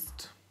 It's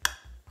just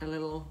a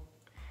little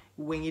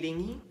wingy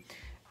dingy.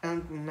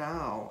 And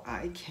now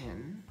I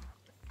can.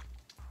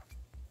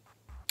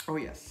 Oh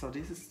yes, so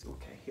this is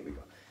okay, here we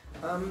go.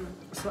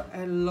 So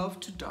I love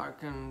to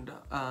darken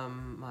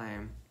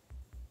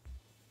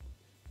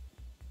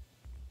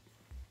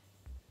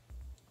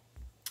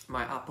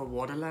my upper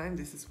waterline.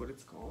 This is what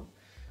it's called,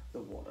 the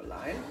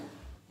waterline,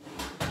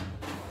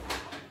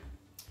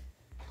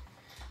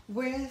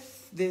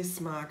 with this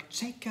Marc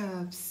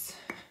Jacobs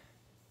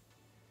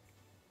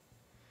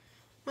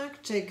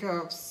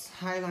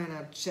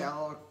Highliner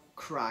Gel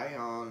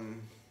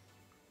Crayon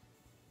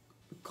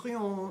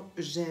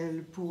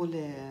Gel pour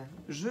les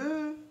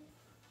jeux.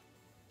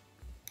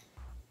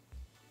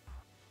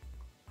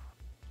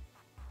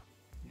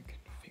 You can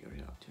figure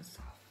it out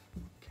yourself.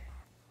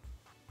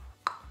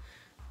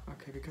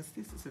 Okay, because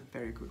this is a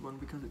very good one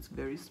because it's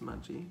very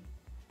smudgy.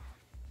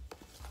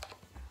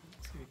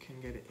 So you can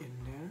get it in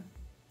there.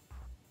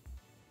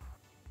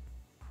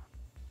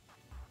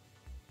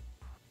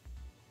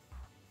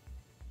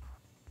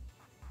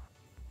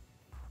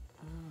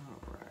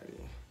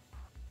 Alrighty.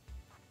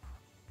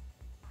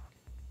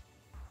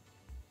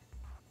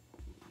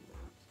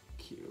 That's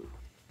cute.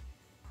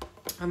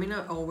 I mean,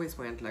 I always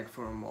went like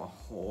for a more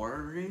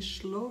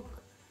horror-ish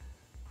look,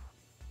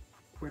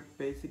 which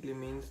basically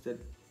means that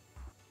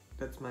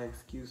that's my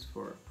excuse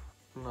for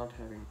not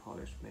having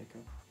polished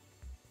makeup.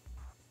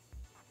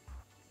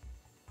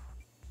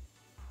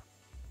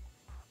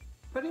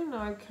 But you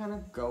know, it kind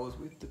of goes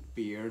with the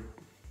beard.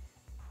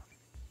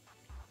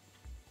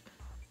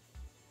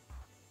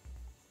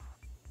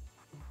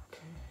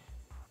 Okay.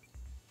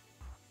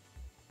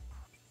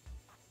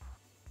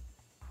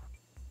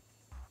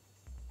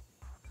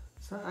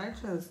 So I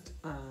just,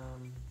 fuck,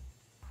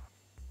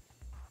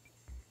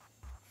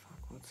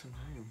 what's her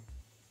name?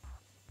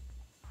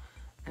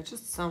 I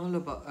just stumbled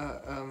about,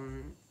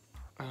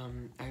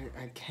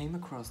 I came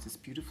across this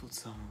beautiful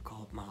song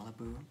called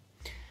Malibu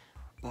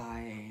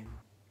by,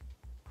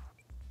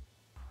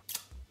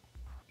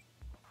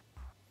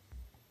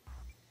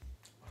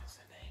 what is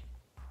her name?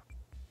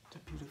 The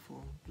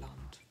beautiful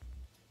blonde.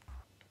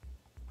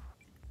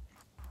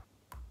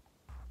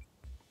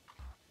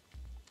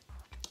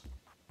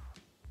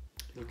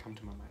 It'll come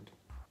to my mind.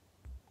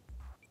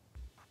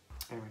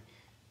 Anyway,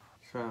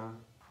 so I'm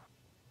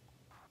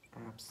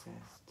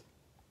obsessed.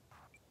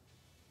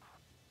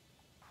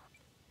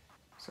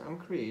 So I'm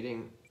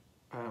creating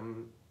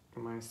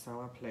my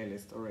summer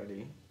playlist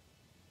already.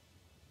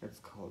 It's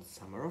called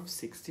Summer of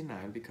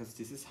 69 because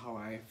this is how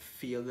I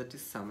feel that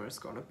this summer is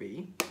gonna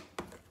be.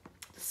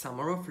 The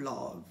summer of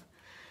love.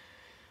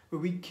 Where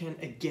we can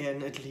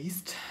again at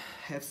least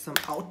have some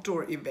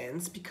outdoor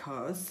events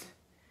because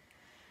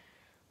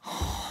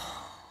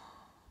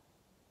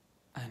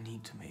I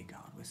need to make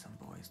out with some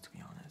boys, to be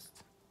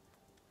honest.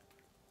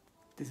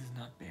 This is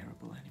not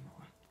bearable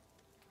anymore.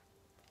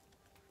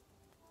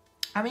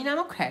 I mean, I'm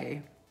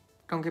okay,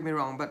 don't get me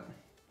wrong, but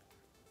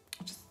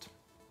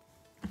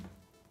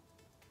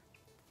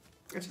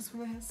I just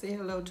want to say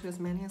hello to as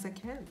many as I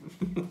can.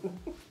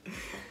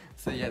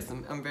 So yes,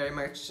 I'm very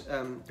much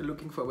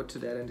looking forward to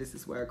that, and this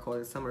is why I call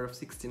it Summer of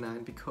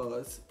 69,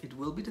 because it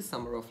will be the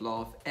summer of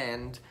love,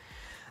 and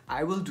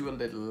I will do a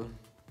little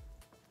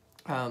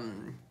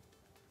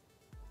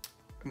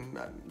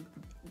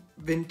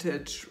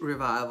vintage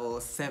revival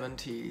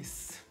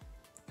 70s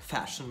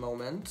fashion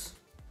moment.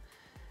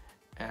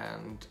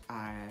 And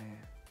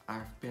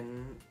I've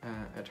been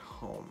at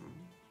home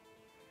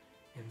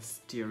in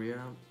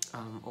Styria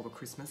over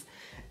Christmas,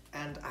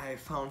 and I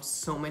found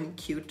so many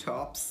cute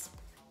tops,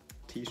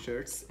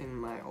 t-shirts in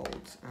my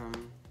old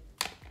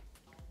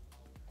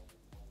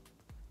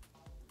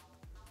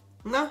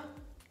no,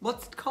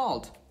 what's it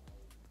called?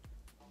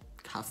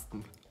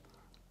 Kasten.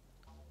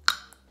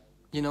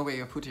 You know where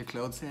you put your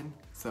clothes in?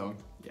 So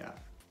yeah,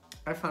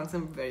 I found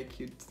some very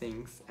cute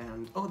things,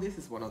 and oh, this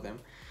is one of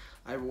them.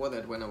 I wore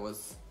that when I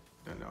was,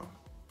 I don't know,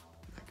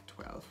 like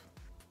 12.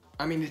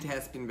 I mean, it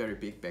has been very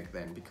big back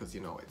then because,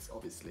 you know, it's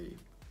obviously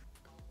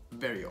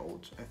very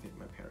old. I think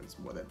my parents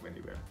wore that when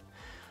they were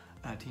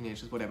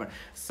teenagers, whatever.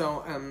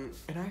 So, and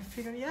I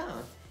figured,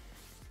 yeah,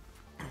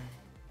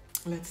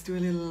 let's do a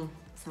little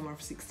Summer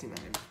of 69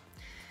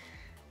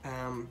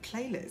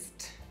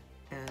 playlist.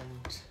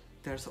 And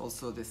there's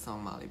also this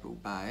song Malibu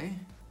by,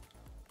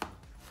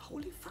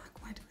 holy fuck,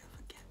 why do I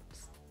forget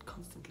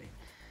constantly?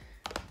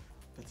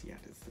 But yeah,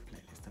 this is the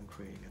playlist I'm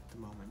creating at the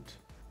moment.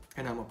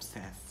 And I'm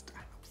obsessed.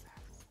 I'm obsessed.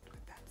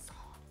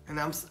 And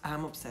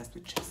I'm obsessed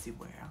with Jessie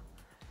Ware.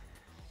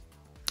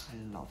 I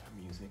love her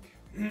music.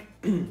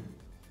 And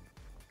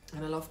I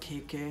love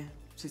Keke.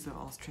 She's an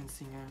Austrian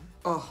singer.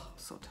 Oh,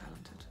 so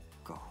talented.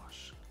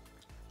 Gosh.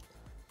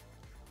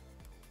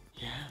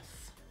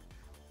 Yes.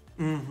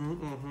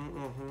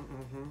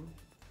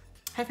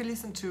 Have you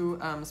listened to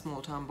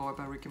Small Town Boy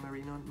by Ricky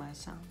Marino and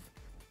myself?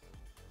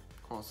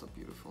 Also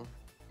beautiful.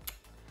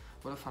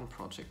 What a fun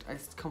project. I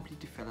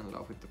completely fell in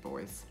love with the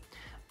boys.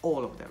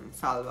 All of them.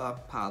 Salva,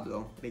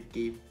 Pablo,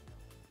 Ricky.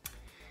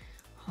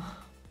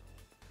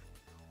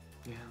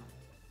 Yeah.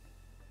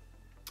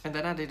 And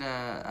then I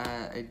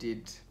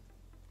did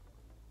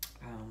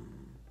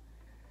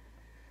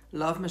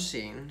Love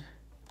Machine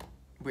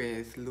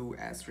with Lou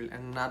Asriel,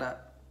 another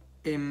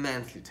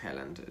immensely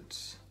talented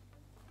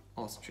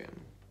Austrian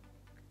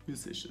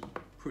musician,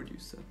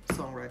 producer,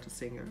 songwriter,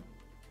 singer.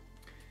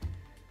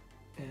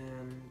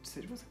 And so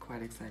it was a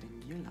quite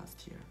exciting year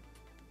last year.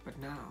 But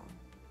now,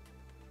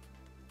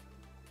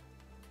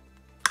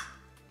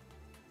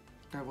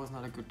 that was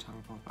not a good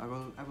tongue pop. I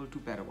will do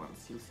better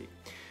ones, you'll see.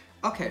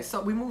 Okay,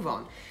 so we move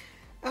on.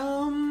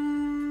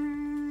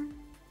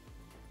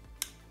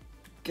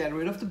 Get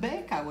rid of the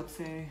bake, I would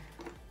say.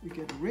 We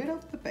get rid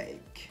of the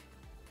bake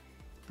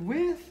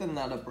with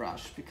another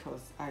brush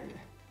because I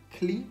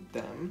cleaned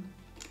them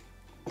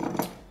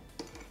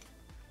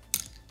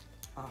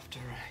after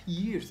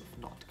years of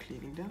not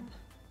cleaning them.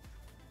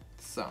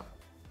 So,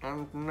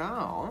 and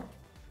now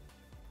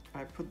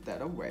I put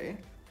that away,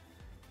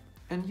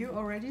 and you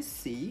already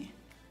see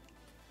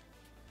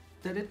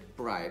that it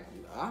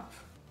brightened up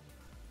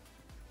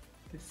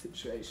this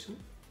situation.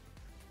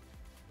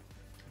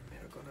 I'm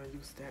never gonna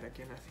use that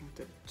again. I think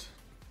that,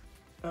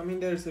 I mean,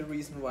 there's a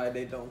reason why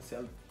they don't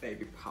sell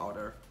baby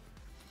powder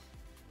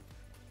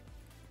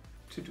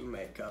to do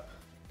makeup,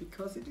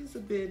 because it is a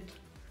bit,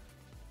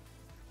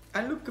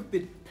 I look a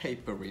bit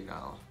papery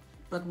now,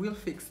 but we'll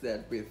fix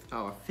that with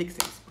our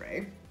fixing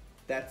spray.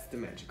 That's the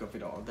magic of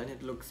it all. Then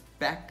it looks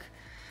back,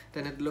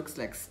 then it looks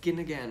like skin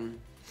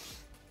again.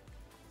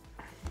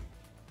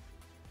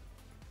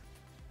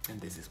 And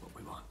this is what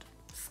we want,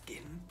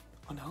 skin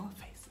on our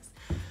faces.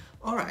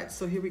 All right,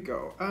 so here we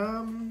go.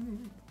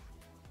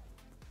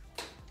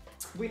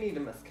 We need a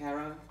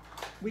mascara.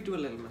 We do a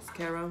little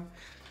mascara.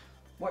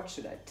 What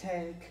should I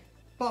take?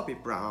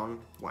 Bobbi Brown,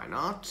 why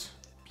not?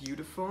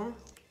 Beautiful.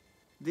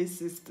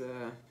 This is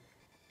the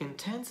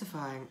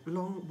Intensifying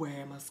Long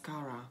Wear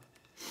Mascara.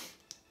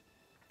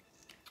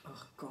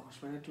 Oh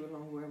gosh, when I do a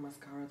long wear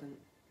mascara, then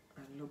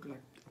I look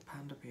like a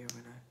panda bear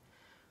when I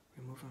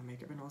remove my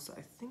makeup. And also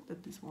I think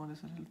that this one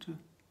is a little too...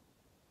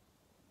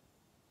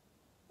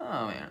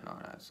 Oh yeah, no,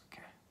 that's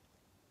okay.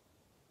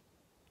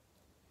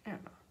 Yeah,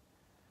 no.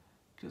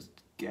 Just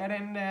get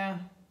in there,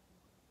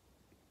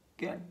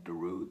 get the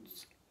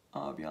roots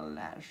of your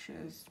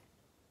lashes.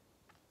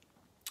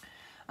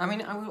 I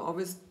mean, I will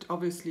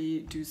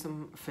obviously do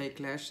some fake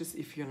lashes.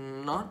 If you're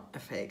not a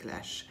fake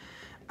lash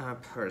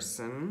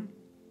person,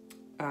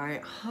 I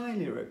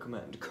highly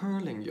recommend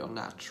curling your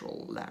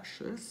natural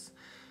lashes.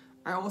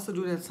 I also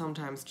do that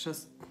sometimes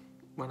just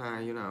when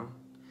I, you know,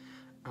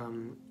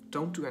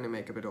 don't do any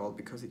makeup at all,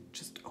 because it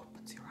just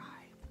opens your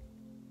eye.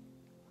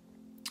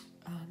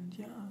 And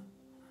yeah,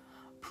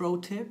 pro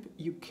tip,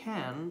 you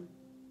can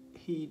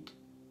heat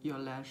your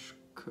lash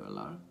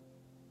curler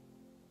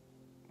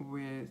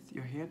with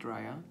your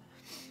hairdryer,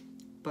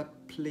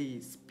 but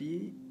please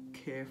be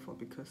careful,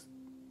 because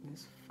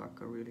this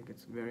fucker really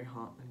gets very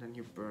hot and then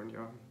you burn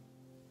your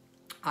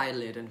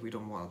eyelid, and we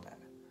don't want that.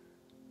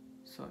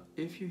 So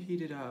if you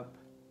heat it up,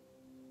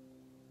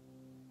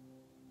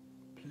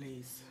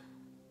 please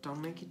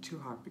don't make it too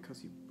hot,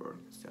 because you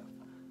burn yourself.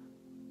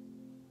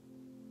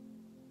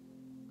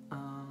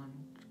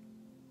 And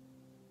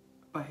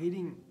by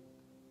heating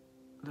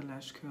the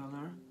lash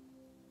curler,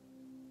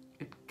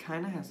 it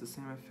kind of has the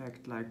same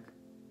effect like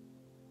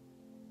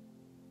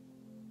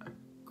a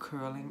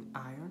curling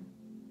iron.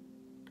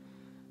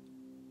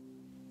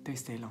 They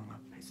stay longer,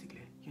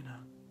 basically, you know.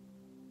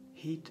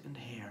 Heat and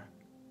hair,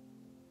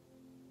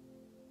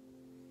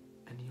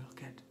 and you'll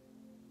get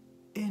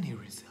any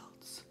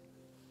results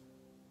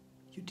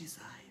you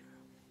desire.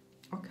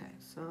 Okay,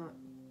 so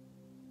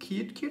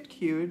cute, cute,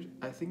 cute.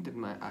 I think that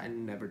my eye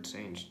never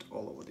changed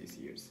all over these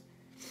years.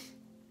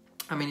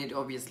 I mean, it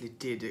obviously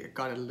did. It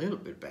got a little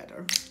bit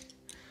better,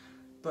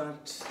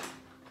 but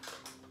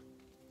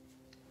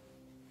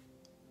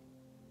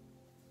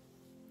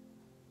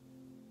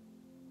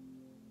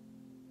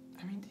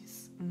I mean,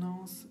 this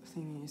nose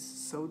thingy is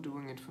so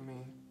doing it for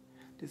me.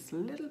 This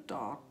little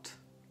dot.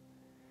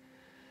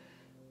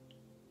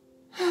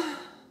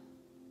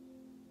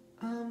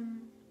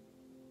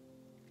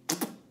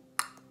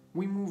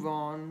 We move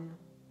on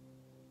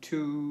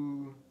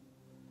to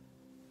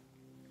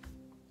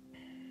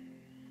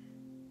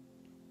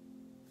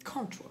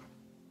contour.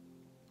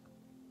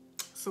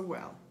 So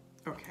well,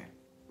 okay.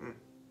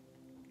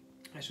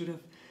 I should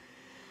have.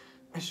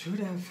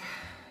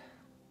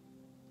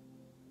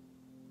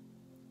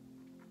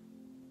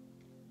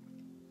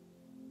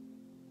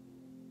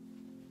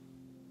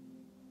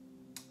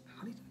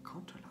 How did I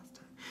contour last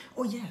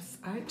Oh yes,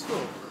 I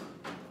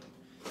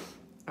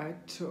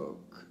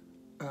took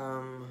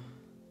an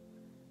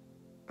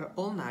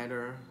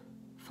all-nighter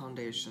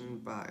foundation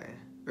by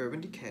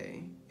Urban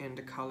Decay in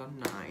the color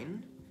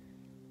 9.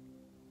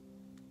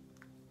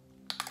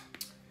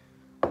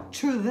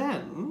 To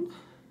then,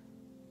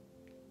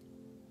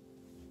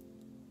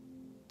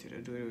 did I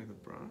do it with a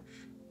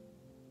brush?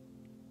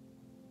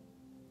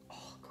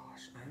 Oh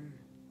gosh,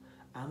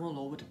 I'm all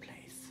over the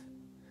place.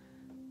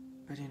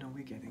 But you know,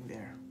 we're getting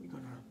there.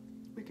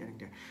 We're getting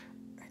there.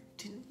 I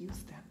didn't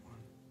use that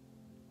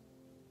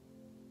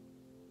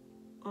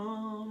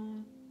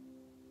one.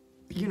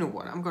 You know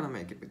what? I'm gonna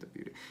make it with the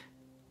beauty.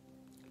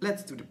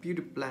 Let's do the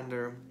beauty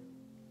blender.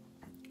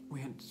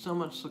 We had so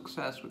much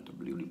success with the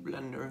beauty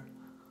blender,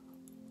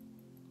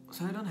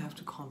 so I don't have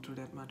to contour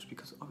that much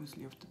because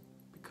obviously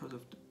because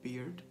of the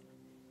beard.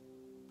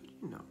 But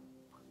you know,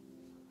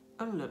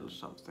 a little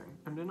something,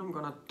 and then I'm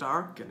gonna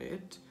darken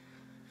it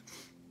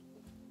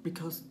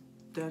because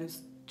that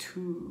is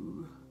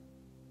too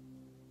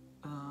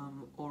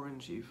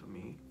orangey for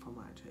me, for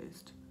my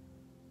taste.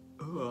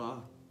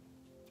 Ugh.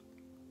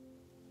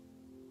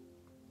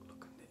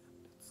 Look at that,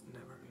 it's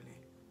never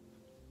really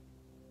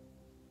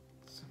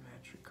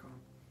symmetrical.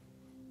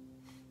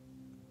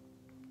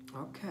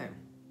 Okay.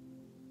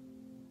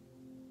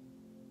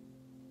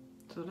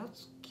 So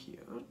that's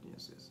cute.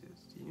 Yes, yes,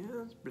 yes,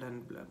 yes.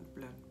 Blend, blend,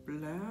 blend,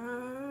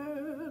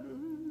 blend.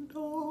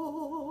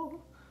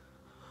 Oh.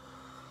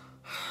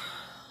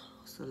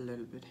 Just a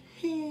little bit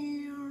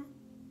here.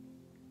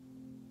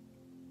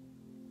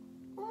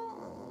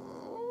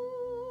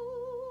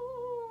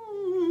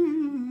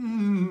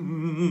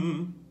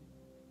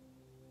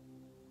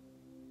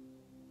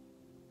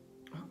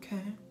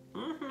 Okay.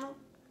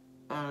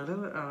 A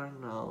little our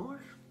nose,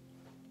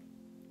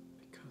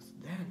 because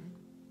then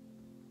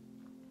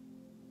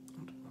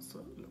it also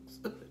looks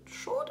a bit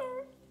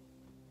shorter.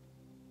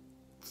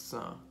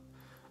 So,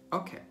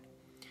 okay.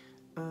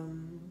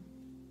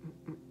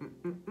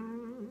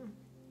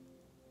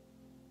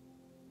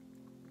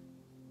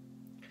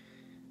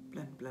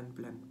 Blend, blend,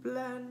 blend,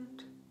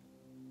 blend.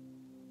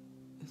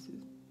 Is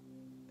it?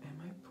 Am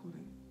I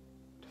pulling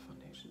the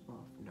foundation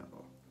off?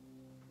 No.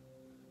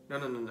 No,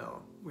 no, no,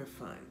 no. We're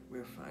fine.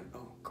 We're fine.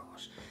 Oh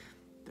gosh,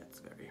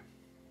 that's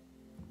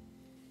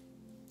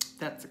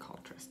a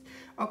contrast.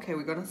 Okay,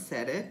 we're gonna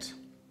set it.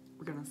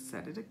 We're gonna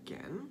set it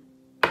again.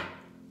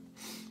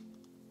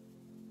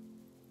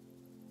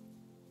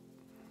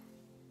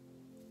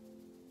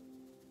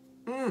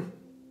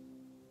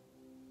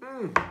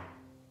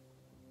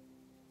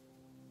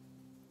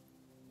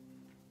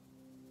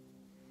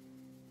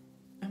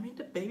 I mean,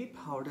 the baby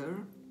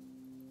powder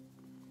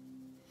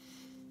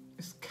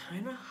is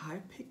kind of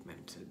high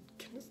pigmented.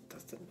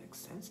 Does that make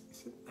sense?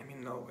 Is it? I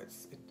mean, no,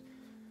 it's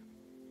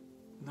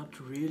not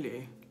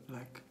really,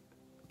 like,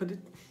 but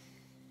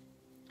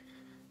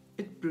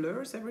it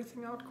blurs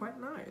everything out quite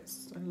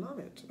nice. I love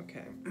it.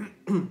 Okay.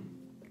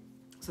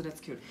 So that's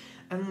cute.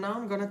 And now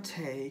I'm gonna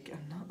take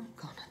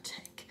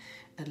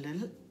a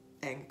little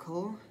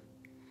ankle.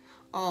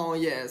 Oh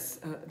yes,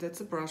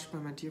 that's a brush by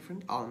my dear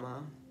friend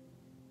Alma.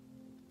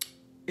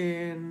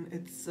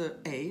 It's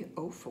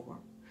A04,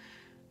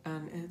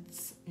 and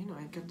it's, you know,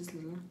 I got this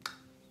little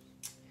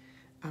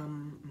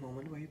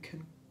moment where you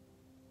can.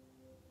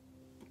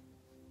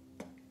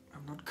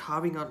 I'm not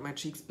carving out my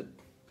cheeks, but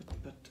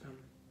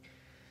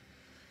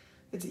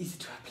it's easy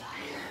to apply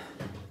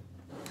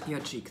your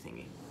cheek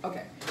thingy.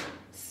 Okay,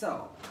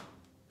 so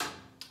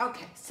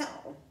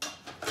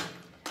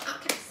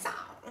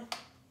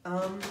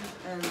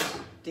and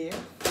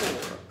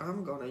therefore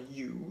I'm gonna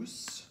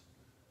use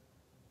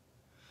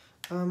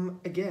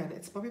again,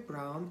 it's Bobbi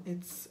Brown.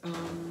 It's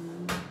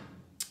an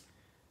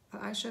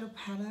eyeshadow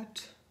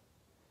palette.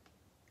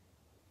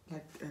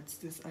 Like, it's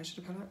this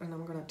eyeshadow palette, and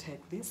I'm gonna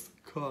take this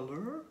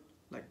color,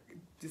 like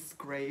this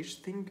grayish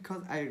thing,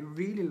 because I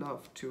really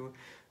love to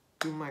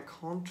do my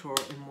contour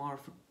in more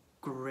of a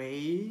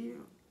gray,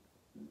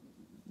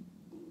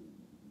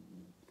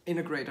 in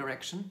a gray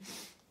direction,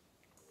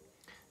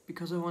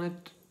 because I want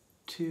it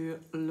to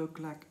look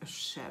like a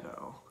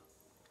shadow.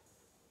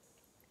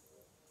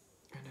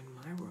 And in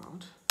my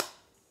world,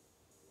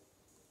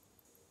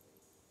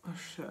 a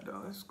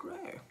shadow is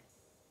gray.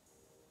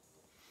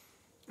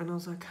 And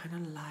also I kind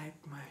of like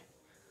my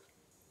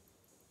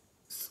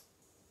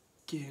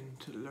skin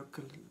to look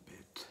a little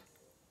bit,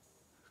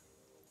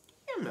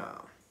 you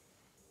know,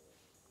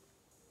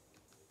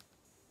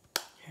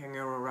 hanging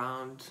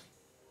around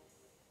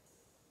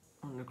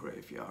on the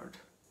graveyard.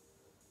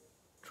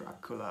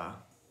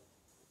 Dracula.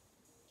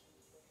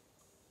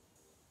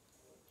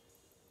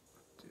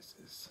 This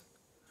is,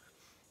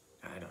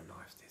 I don't know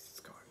if this is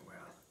going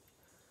well,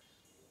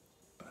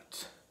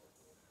 but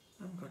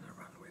I'm gonna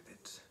run with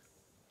it.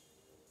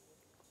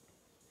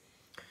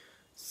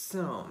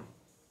 So,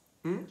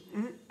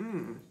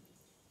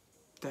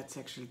 that's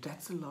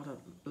a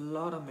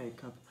lot of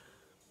makeup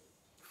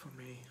for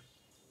me.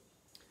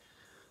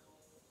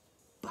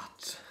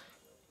 But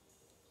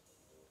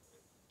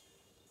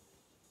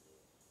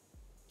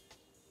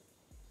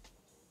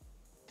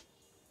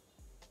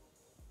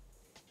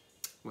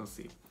We'll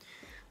see.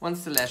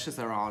 Once the lashes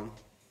are on,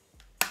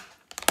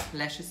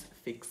 lashes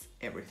fix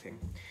everything.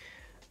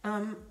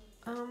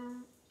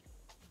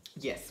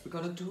 Yes, we're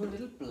gonna do a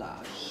little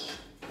blush.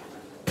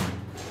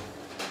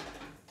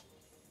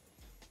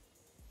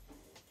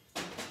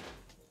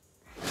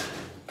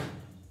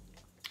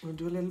 We'll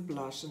do a little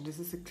blush, and this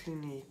is a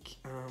Clinique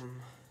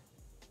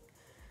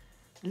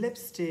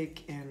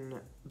lipstick in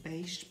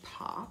beige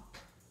pop.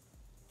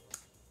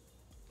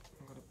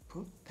 I'm gonna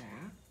put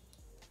that.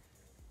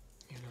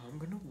 You know, I'm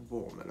gonna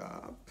warm it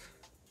up.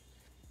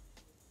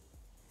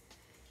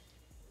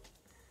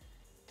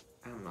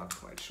 I'm not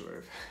quite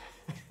sure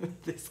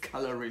if this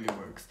color really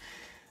works.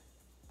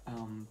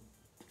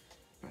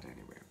 But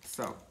anyway,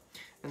 so,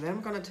 and then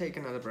I'm gonna take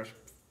another brush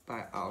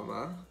by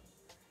Alma,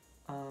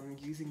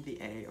 using the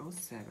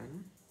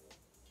A07.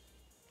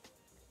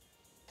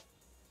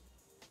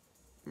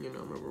 You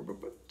know,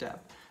 dab,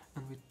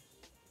 and we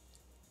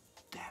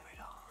dab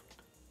it on.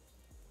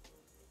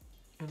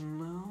 And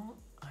now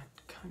I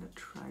kind of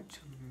try to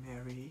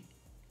marry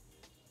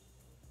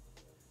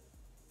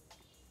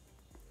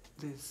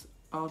this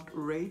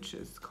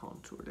outrageous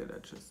contour that I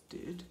just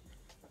did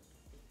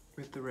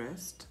with the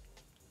rest.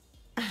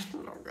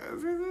 Look,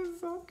 this is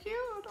so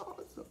cute. Oh,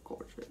 it's so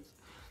gorgeous.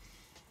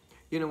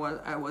 You know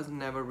what? I was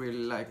never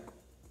really like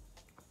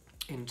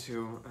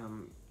into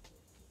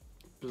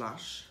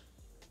blush,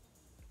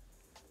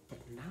 but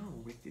now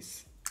with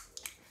these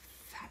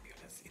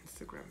fabulous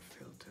Instagram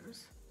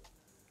filters,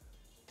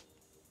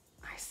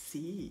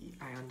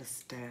 I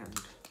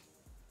understand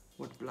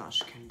what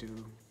blush can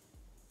do.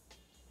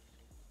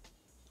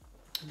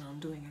 And now I'm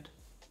doing it.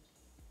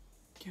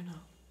 You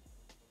know.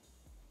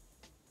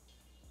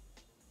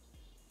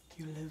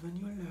 You live and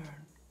you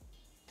learn.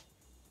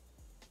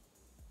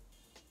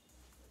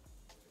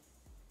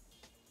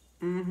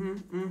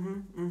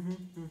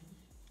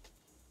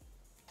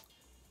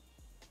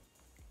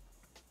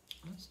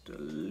 Let's do a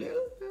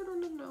little bit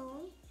on the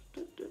nose.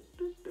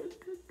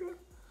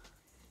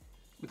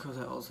 Because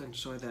I also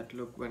enjoy that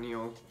look when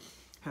you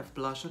have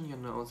blush on your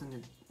nose and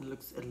it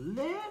looks a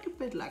little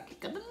bit like you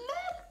got a little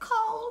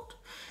cold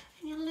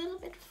and you're a little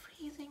bit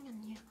freezing,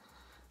 and you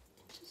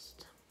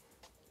just,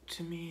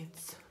 to me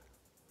it's,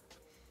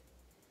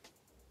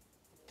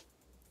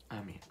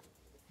 I mean,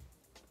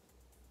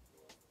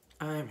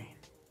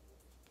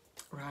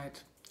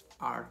 right,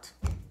 art,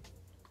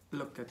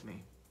 look at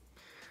me.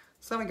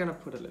 So we're gonna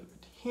put a little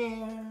bit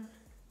here,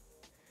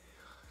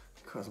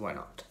 because why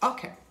not?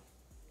 Okay.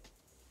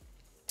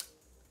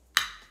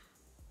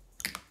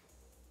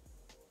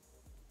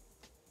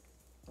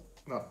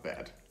 Not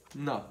bad,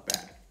 not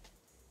bad.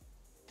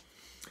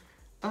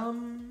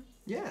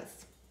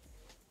 Yes.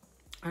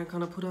 I'm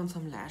gonna put on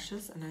some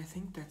lashes, and I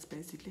think that's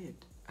basically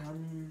it.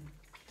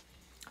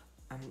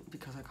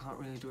 Because I can't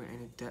really do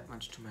that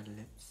much to my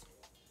lips.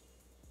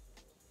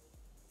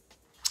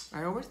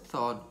 I always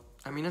thought,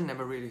 I mean, I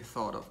never really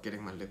thought of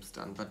getting my lips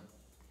done, but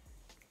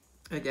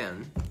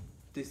again,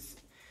 this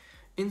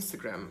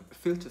Instagram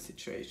filter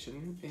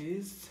situation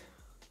is,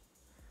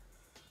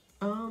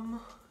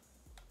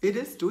 it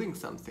is doing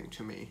something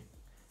to me.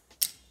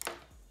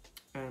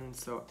 And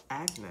so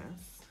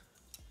Agnes,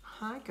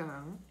 hi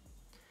girl,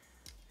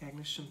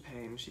 Agnes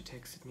Champagne, she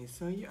texted me,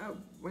 so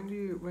when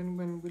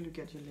will you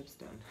get your lips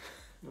done?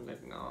 I'm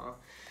like, no,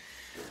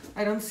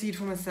 I don't see it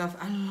for myself.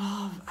 I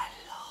love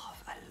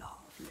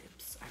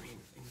lips. I mean,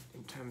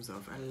 in terms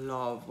of, I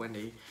love when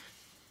a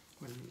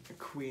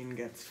queen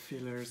gets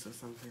fillers or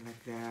something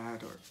like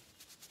that, or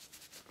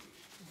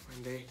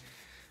when sie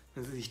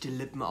sich die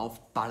Lippen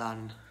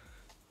aufballern.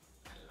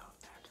 I love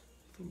that.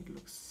 I think it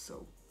looks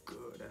so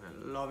good, and I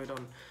love it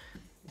on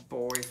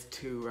boys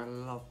too. I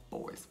love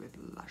boys with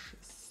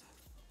luscious,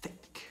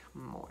 thick,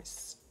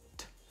 moist,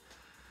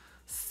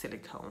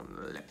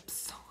 silicone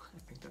lips. I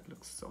think that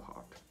looks so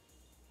hot.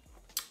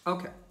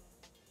 Okay.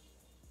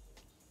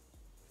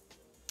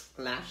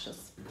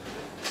 Lashes.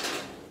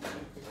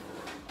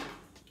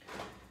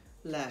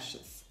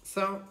 Lashes.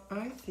 So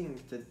I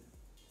think that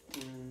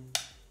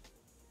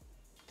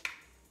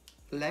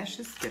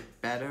lashes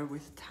get better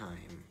with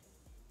time.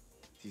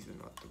 These are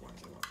not the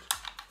ones I want.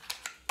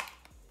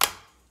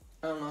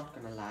 I'm not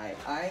gonna lie.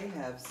 I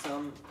have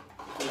some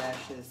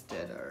lashes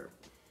that are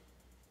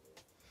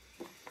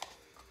 5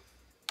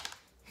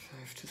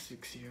 to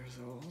 6 years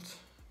old.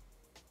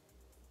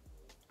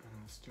 And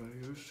I still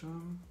use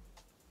them.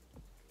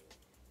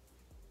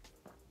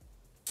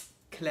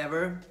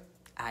 Clever.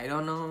 I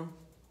don't know.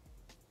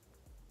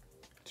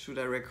 Should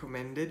I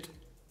recommend it?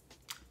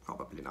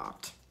 Probably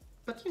not.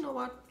 But you know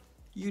what?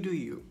 You do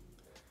you.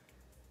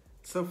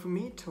 So for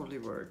me, it totally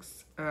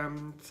works. I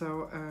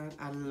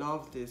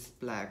love this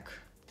black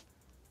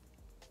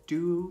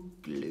Duo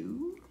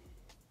glue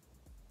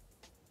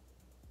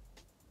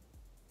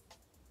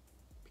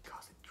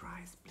because it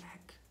dries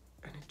black,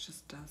 and it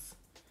just does.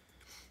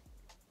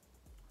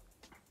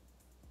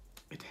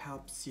 It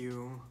helps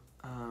you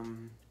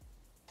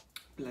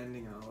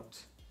blending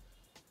out.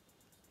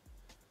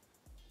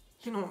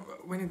 You know,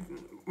 when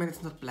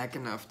it's not black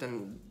enough,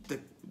 then the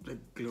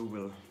glue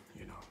will,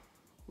 you know,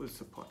 will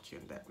support you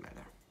in that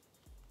matter.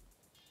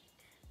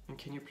 And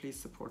can you please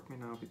support me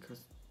now,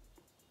 because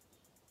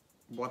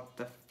what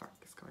the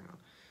fuck is going on?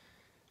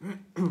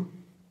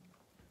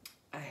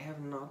 I have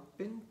not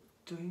been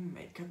doing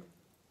makeup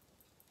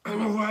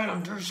in a while,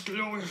 and this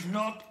glow is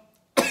not.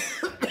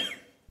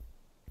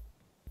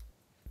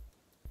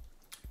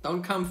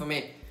 Don't come for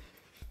me.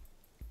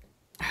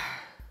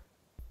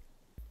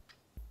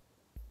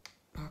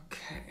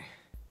 Okay.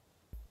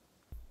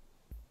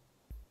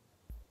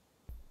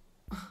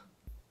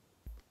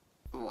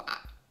 Wow.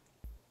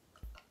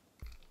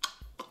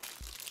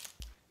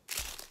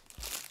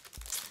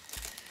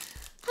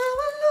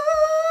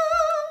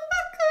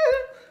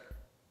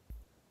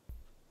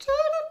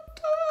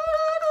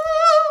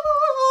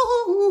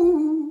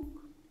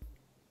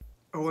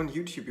 Oh, on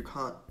YouTube you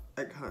can't.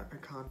 I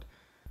can't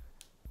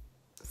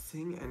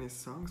sing any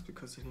songs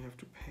because then you have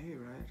to pay,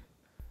 right?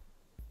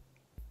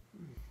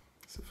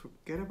 So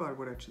forget about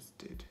what I just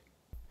did.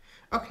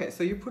 Okay,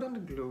 so you put on the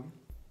glue.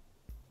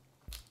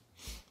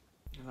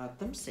 Let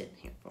them sit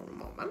here for a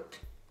moment.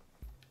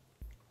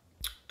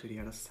 To the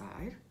other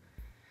side.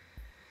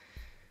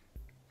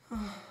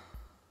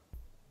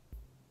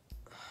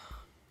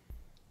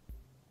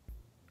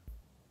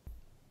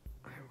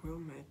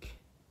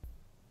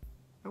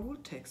 I will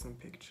take some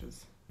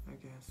pictures, I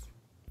guess.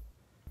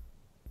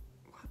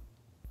 What?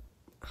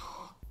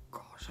 Oh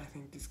gosh, I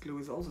think this glue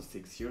is also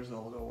 6 years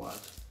old or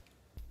what?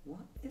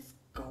 What is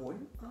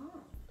going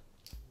on?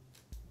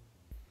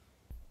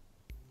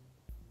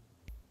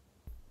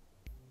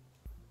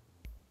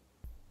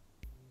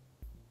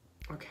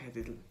 Okay,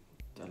 that'll do.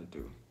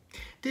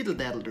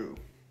 That'll do.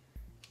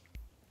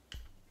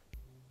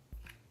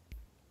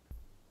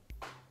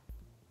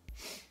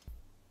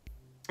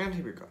 And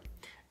here we go.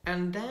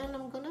 And then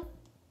I'm gonna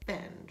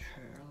bend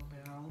her a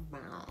little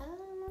bit.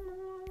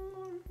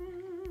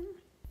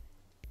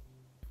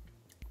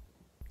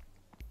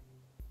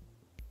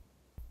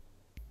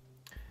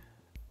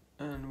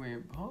 And we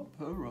pop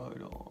her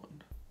right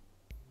on.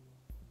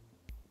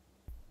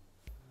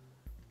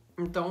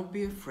 And don't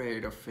be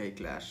afraid of fake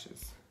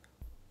lashes.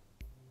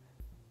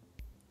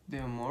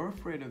 They're more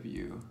afraid of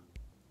you.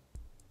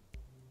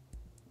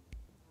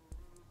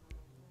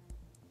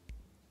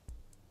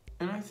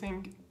 And I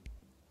think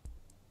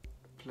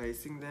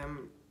placing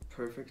them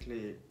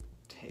perfectly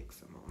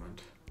takes a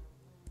moment.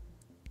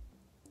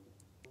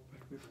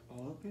 But we've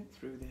all been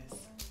through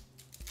this.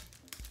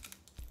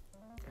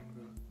 And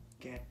we'll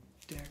get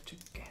there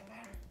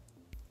together.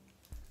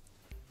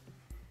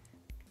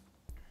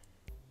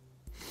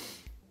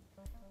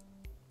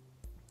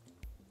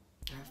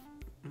 I have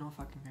no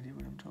fucking idea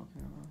what I'm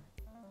talking about.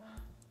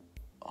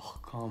 Oh,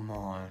 come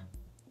on.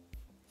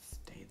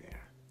 Stay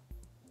there.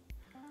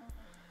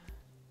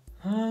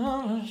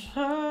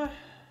 Okay.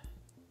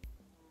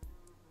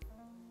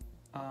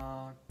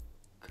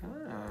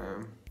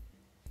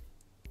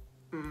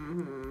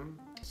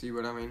 See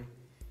what I mean?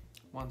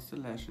 Once the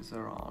lashes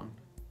are on,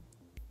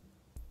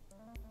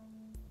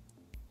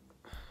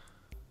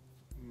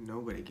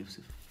 nobody gives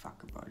a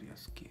fuck about your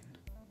skin.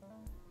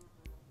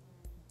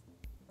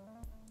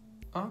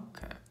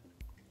 Okay.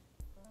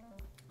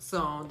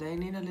 So they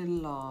need a little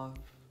love.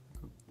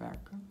 Go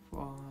back and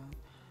forth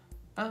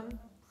and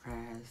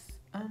press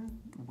and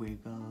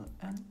wiggle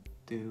and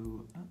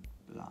do and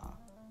blah.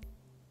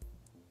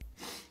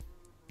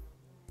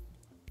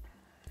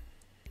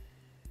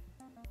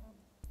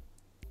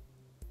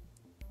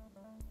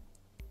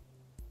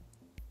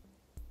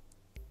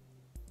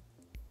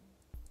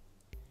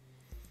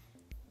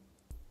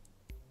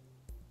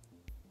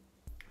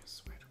 I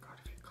swear to God,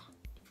 if you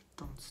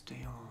don't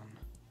stay on.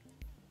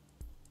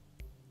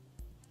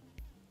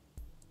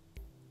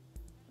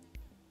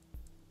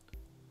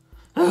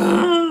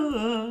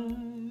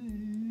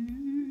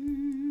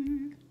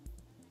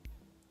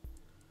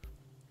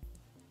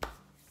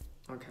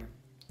 Okay,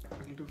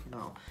 that'll do for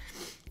now.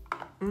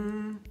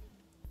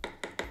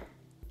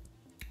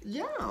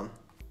 Yeah.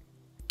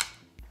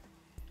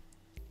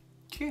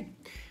 Okay,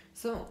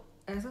 so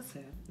as I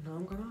said, now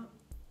I'm gonna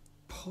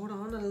put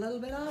on a little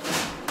bit of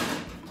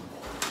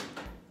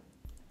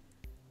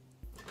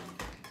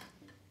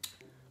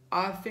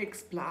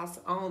Fix Plus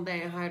All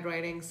Day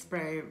Hydrating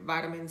Spray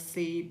Vitamin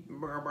C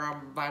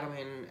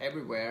Vitamin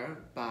Everywhere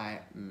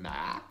by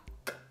MAC.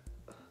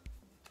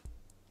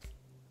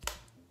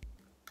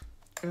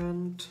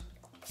 And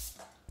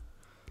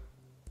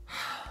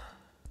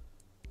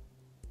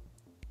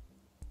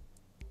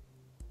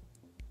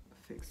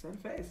fix that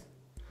face.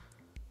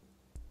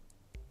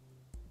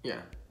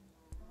 Yeah.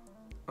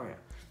 Oh yeah.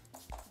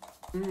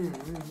 And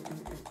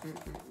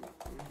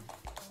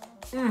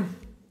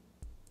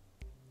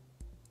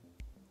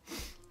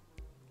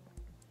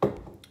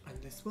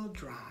this will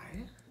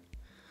dry,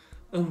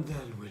 and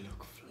then we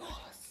look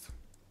flawless.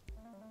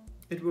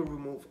 It will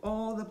remove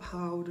all the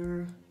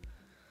powder.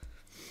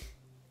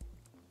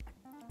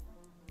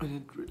 And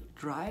it will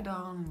dry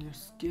down, and your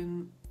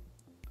skin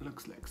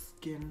looks like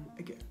skin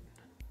again.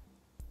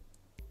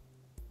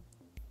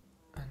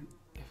 And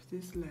if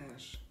this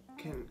lash,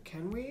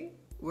 can we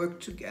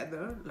work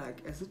together,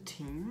 like as a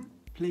team?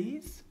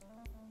 Please?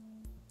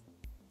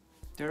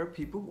 There are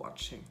people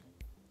watching.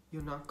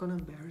 You're not gonna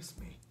embarrass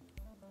me.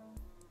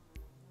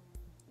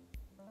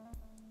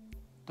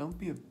 Don't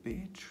be a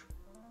bitch.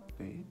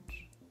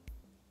 Bitch.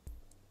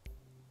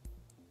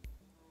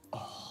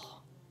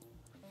 Oh.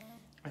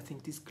 I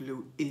think this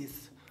glue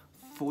is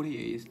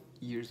 48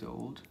 years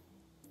old.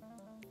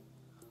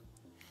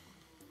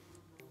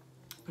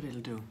 But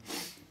it'll do.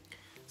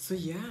 So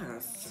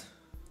yes.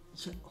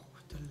 Yeah, oh,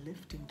 the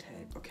lifting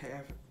tape. Okay,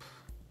 I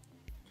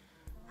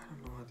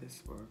don't know how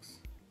this works.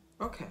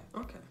 Okay.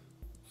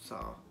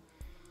 So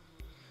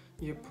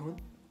you put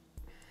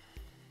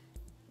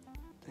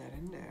that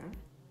in there.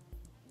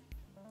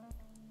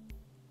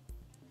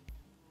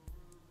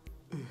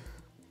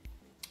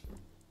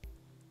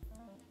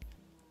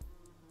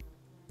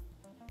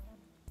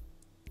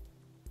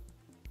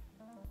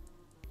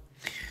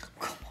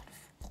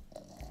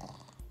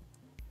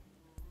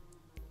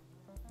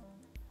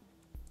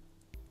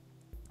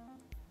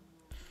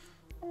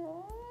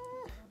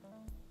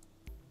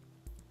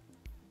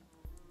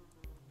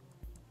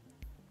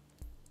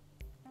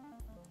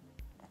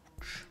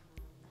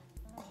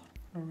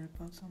 I'll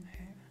rip out some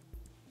hair.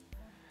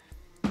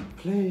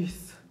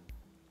 Please.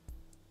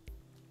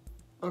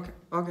 Okay.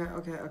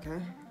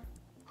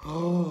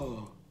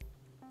 Oh.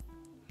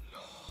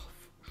 Love.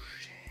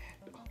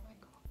 Shit. Oh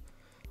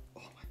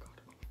my god.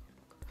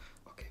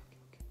 Okay.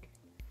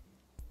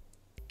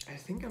 I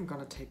think I'm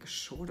gonna take a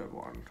shorter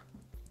one.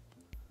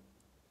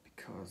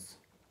 Because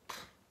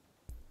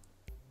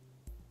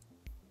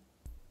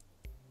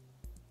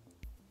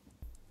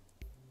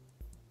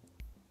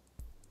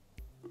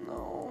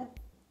no.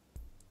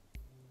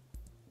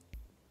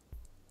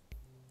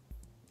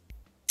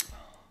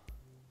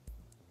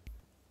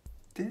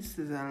 This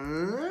is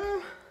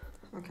a...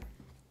 Okay.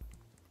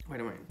 Wait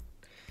a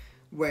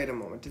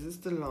moment. This is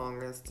the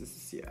longest. This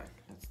is... Yeah,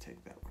 let's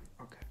take that one.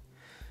 Okay.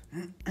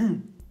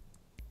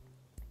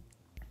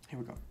 Here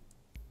we go.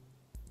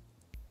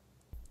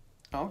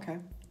 Okay.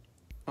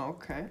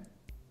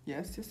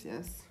 Yes.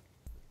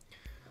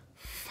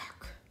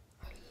 Fuck.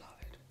 I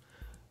love it.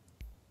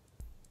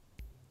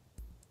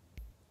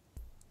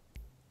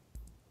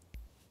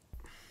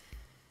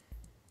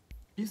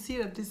 You see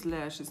that this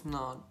lash is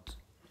not...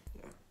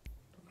 Yeah,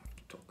 don't have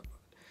to talk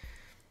about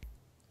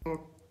it.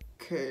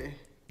 Okay.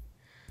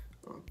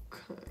 Oh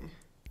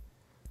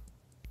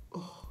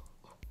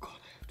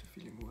god, I have the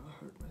feeling where I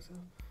hurt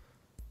myself.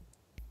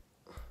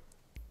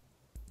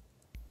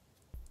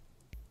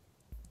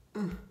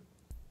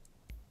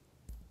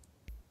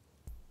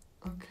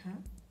 Okay.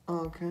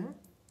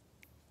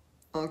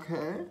 We're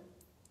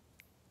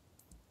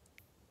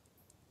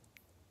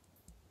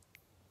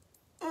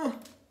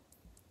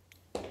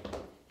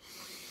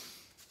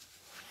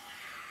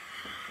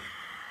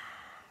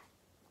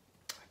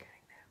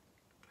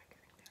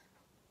getting there.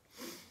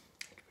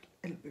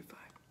 It'll be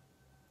fine.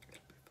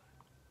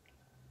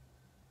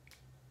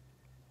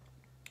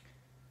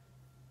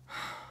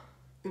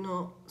 You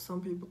know,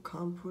 some people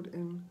can't put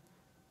in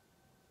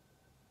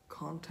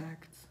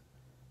contact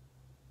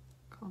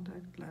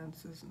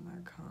lenses, and I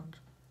can't,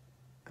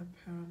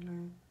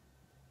 apparently.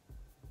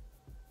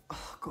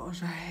 Oh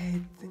gosh, I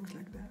hate things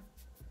like that.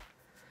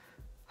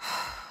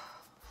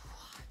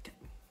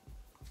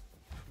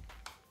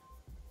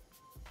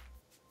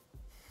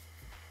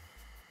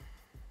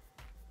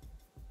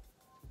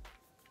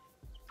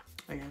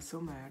 I get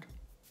so mad.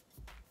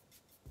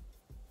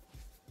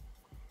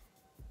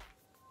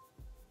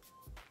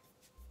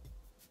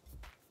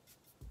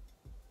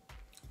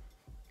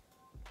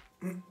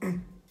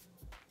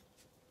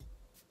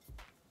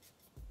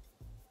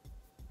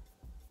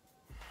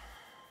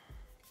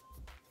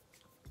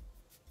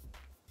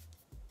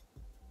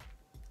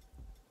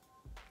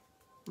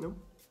 Nope.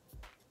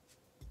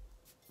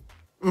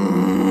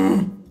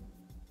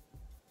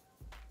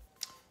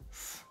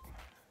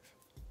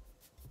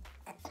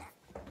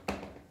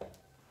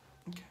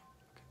 Okay.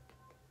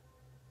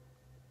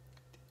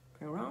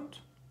 Go around.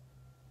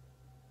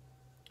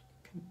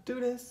 You can do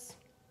this.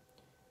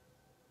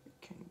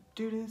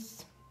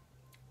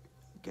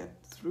 Get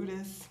through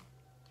this.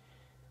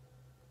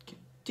 You can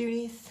do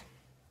this.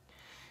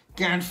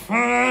 Get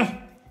through.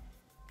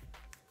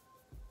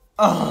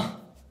 Oh.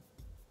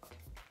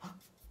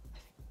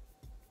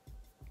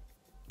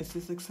 Is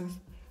this success?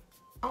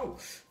 Oh,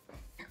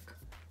 fuck.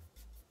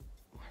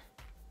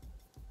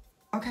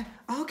 Okay.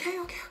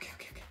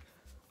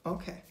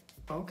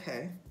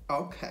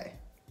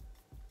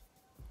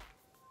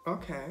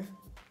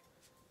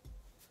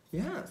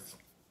 Yes.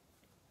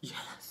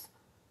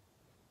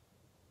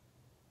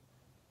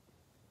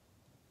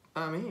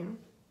 I mean,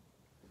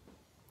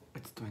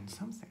 it's doing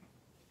something.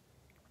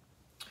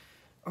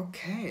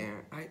 Okay,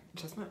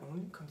 my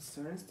only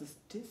concern is, does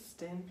this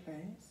stay in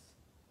place?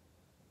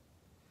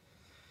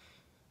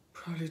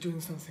 Probably doing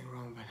something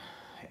wrong, but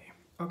hey.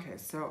 Okay,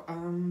 so,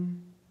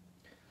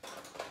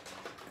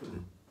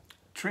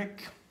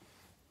 trick.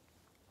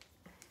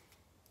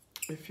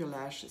 If your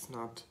lash is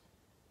not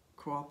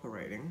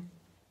cooperating,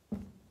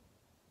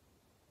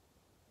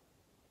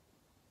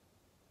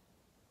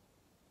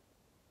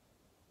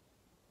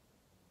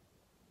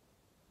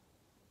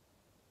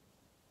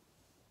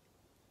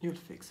 you'll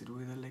fix it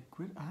with a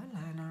liquid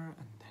eyeliner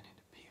and then it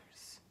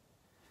appears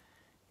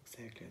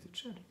exactly as it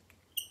should.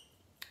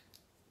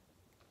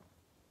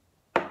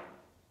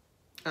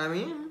 I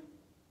mean,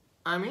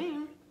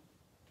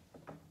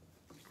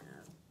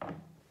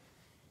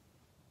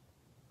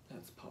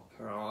 let's pop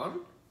her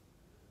on.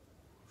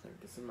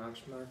 Thank you so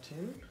much,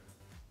 Martin,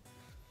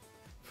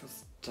 for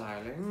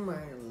styling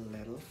my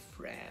little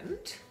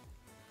friend.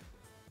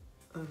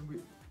 And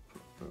we...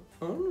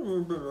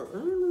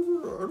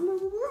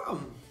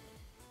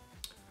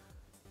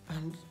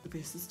 And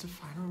this is the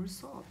final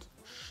result.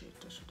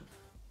 Shit, I should have...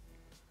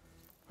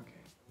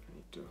 Okay, I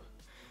need to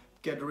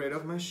get rid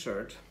of my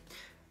shirt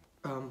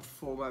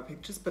for my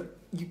pictures, but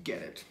you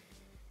get it.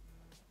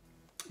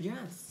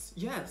 Yes,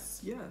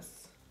 yes,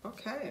 yes.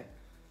 Okay.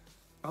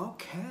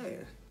 Okay.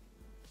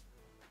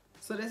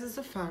 So this is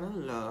the final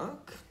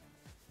look.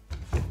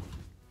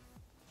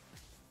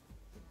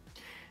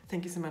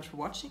 Thank you so much for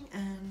watching,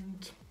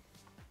 and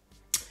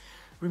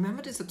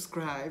remember to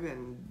subscribe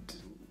and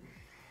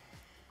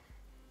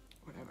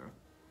whatever.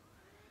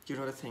 You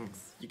know the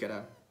things you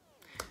gotta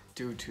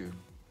do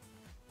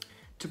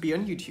to be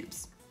on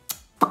YouTube's.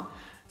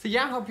 So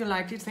yeah, I hope you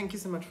liked it. Thank you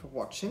so much for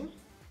watching.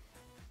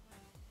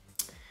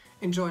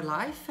 Enjoy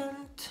life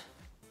and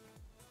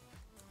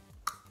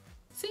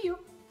see you.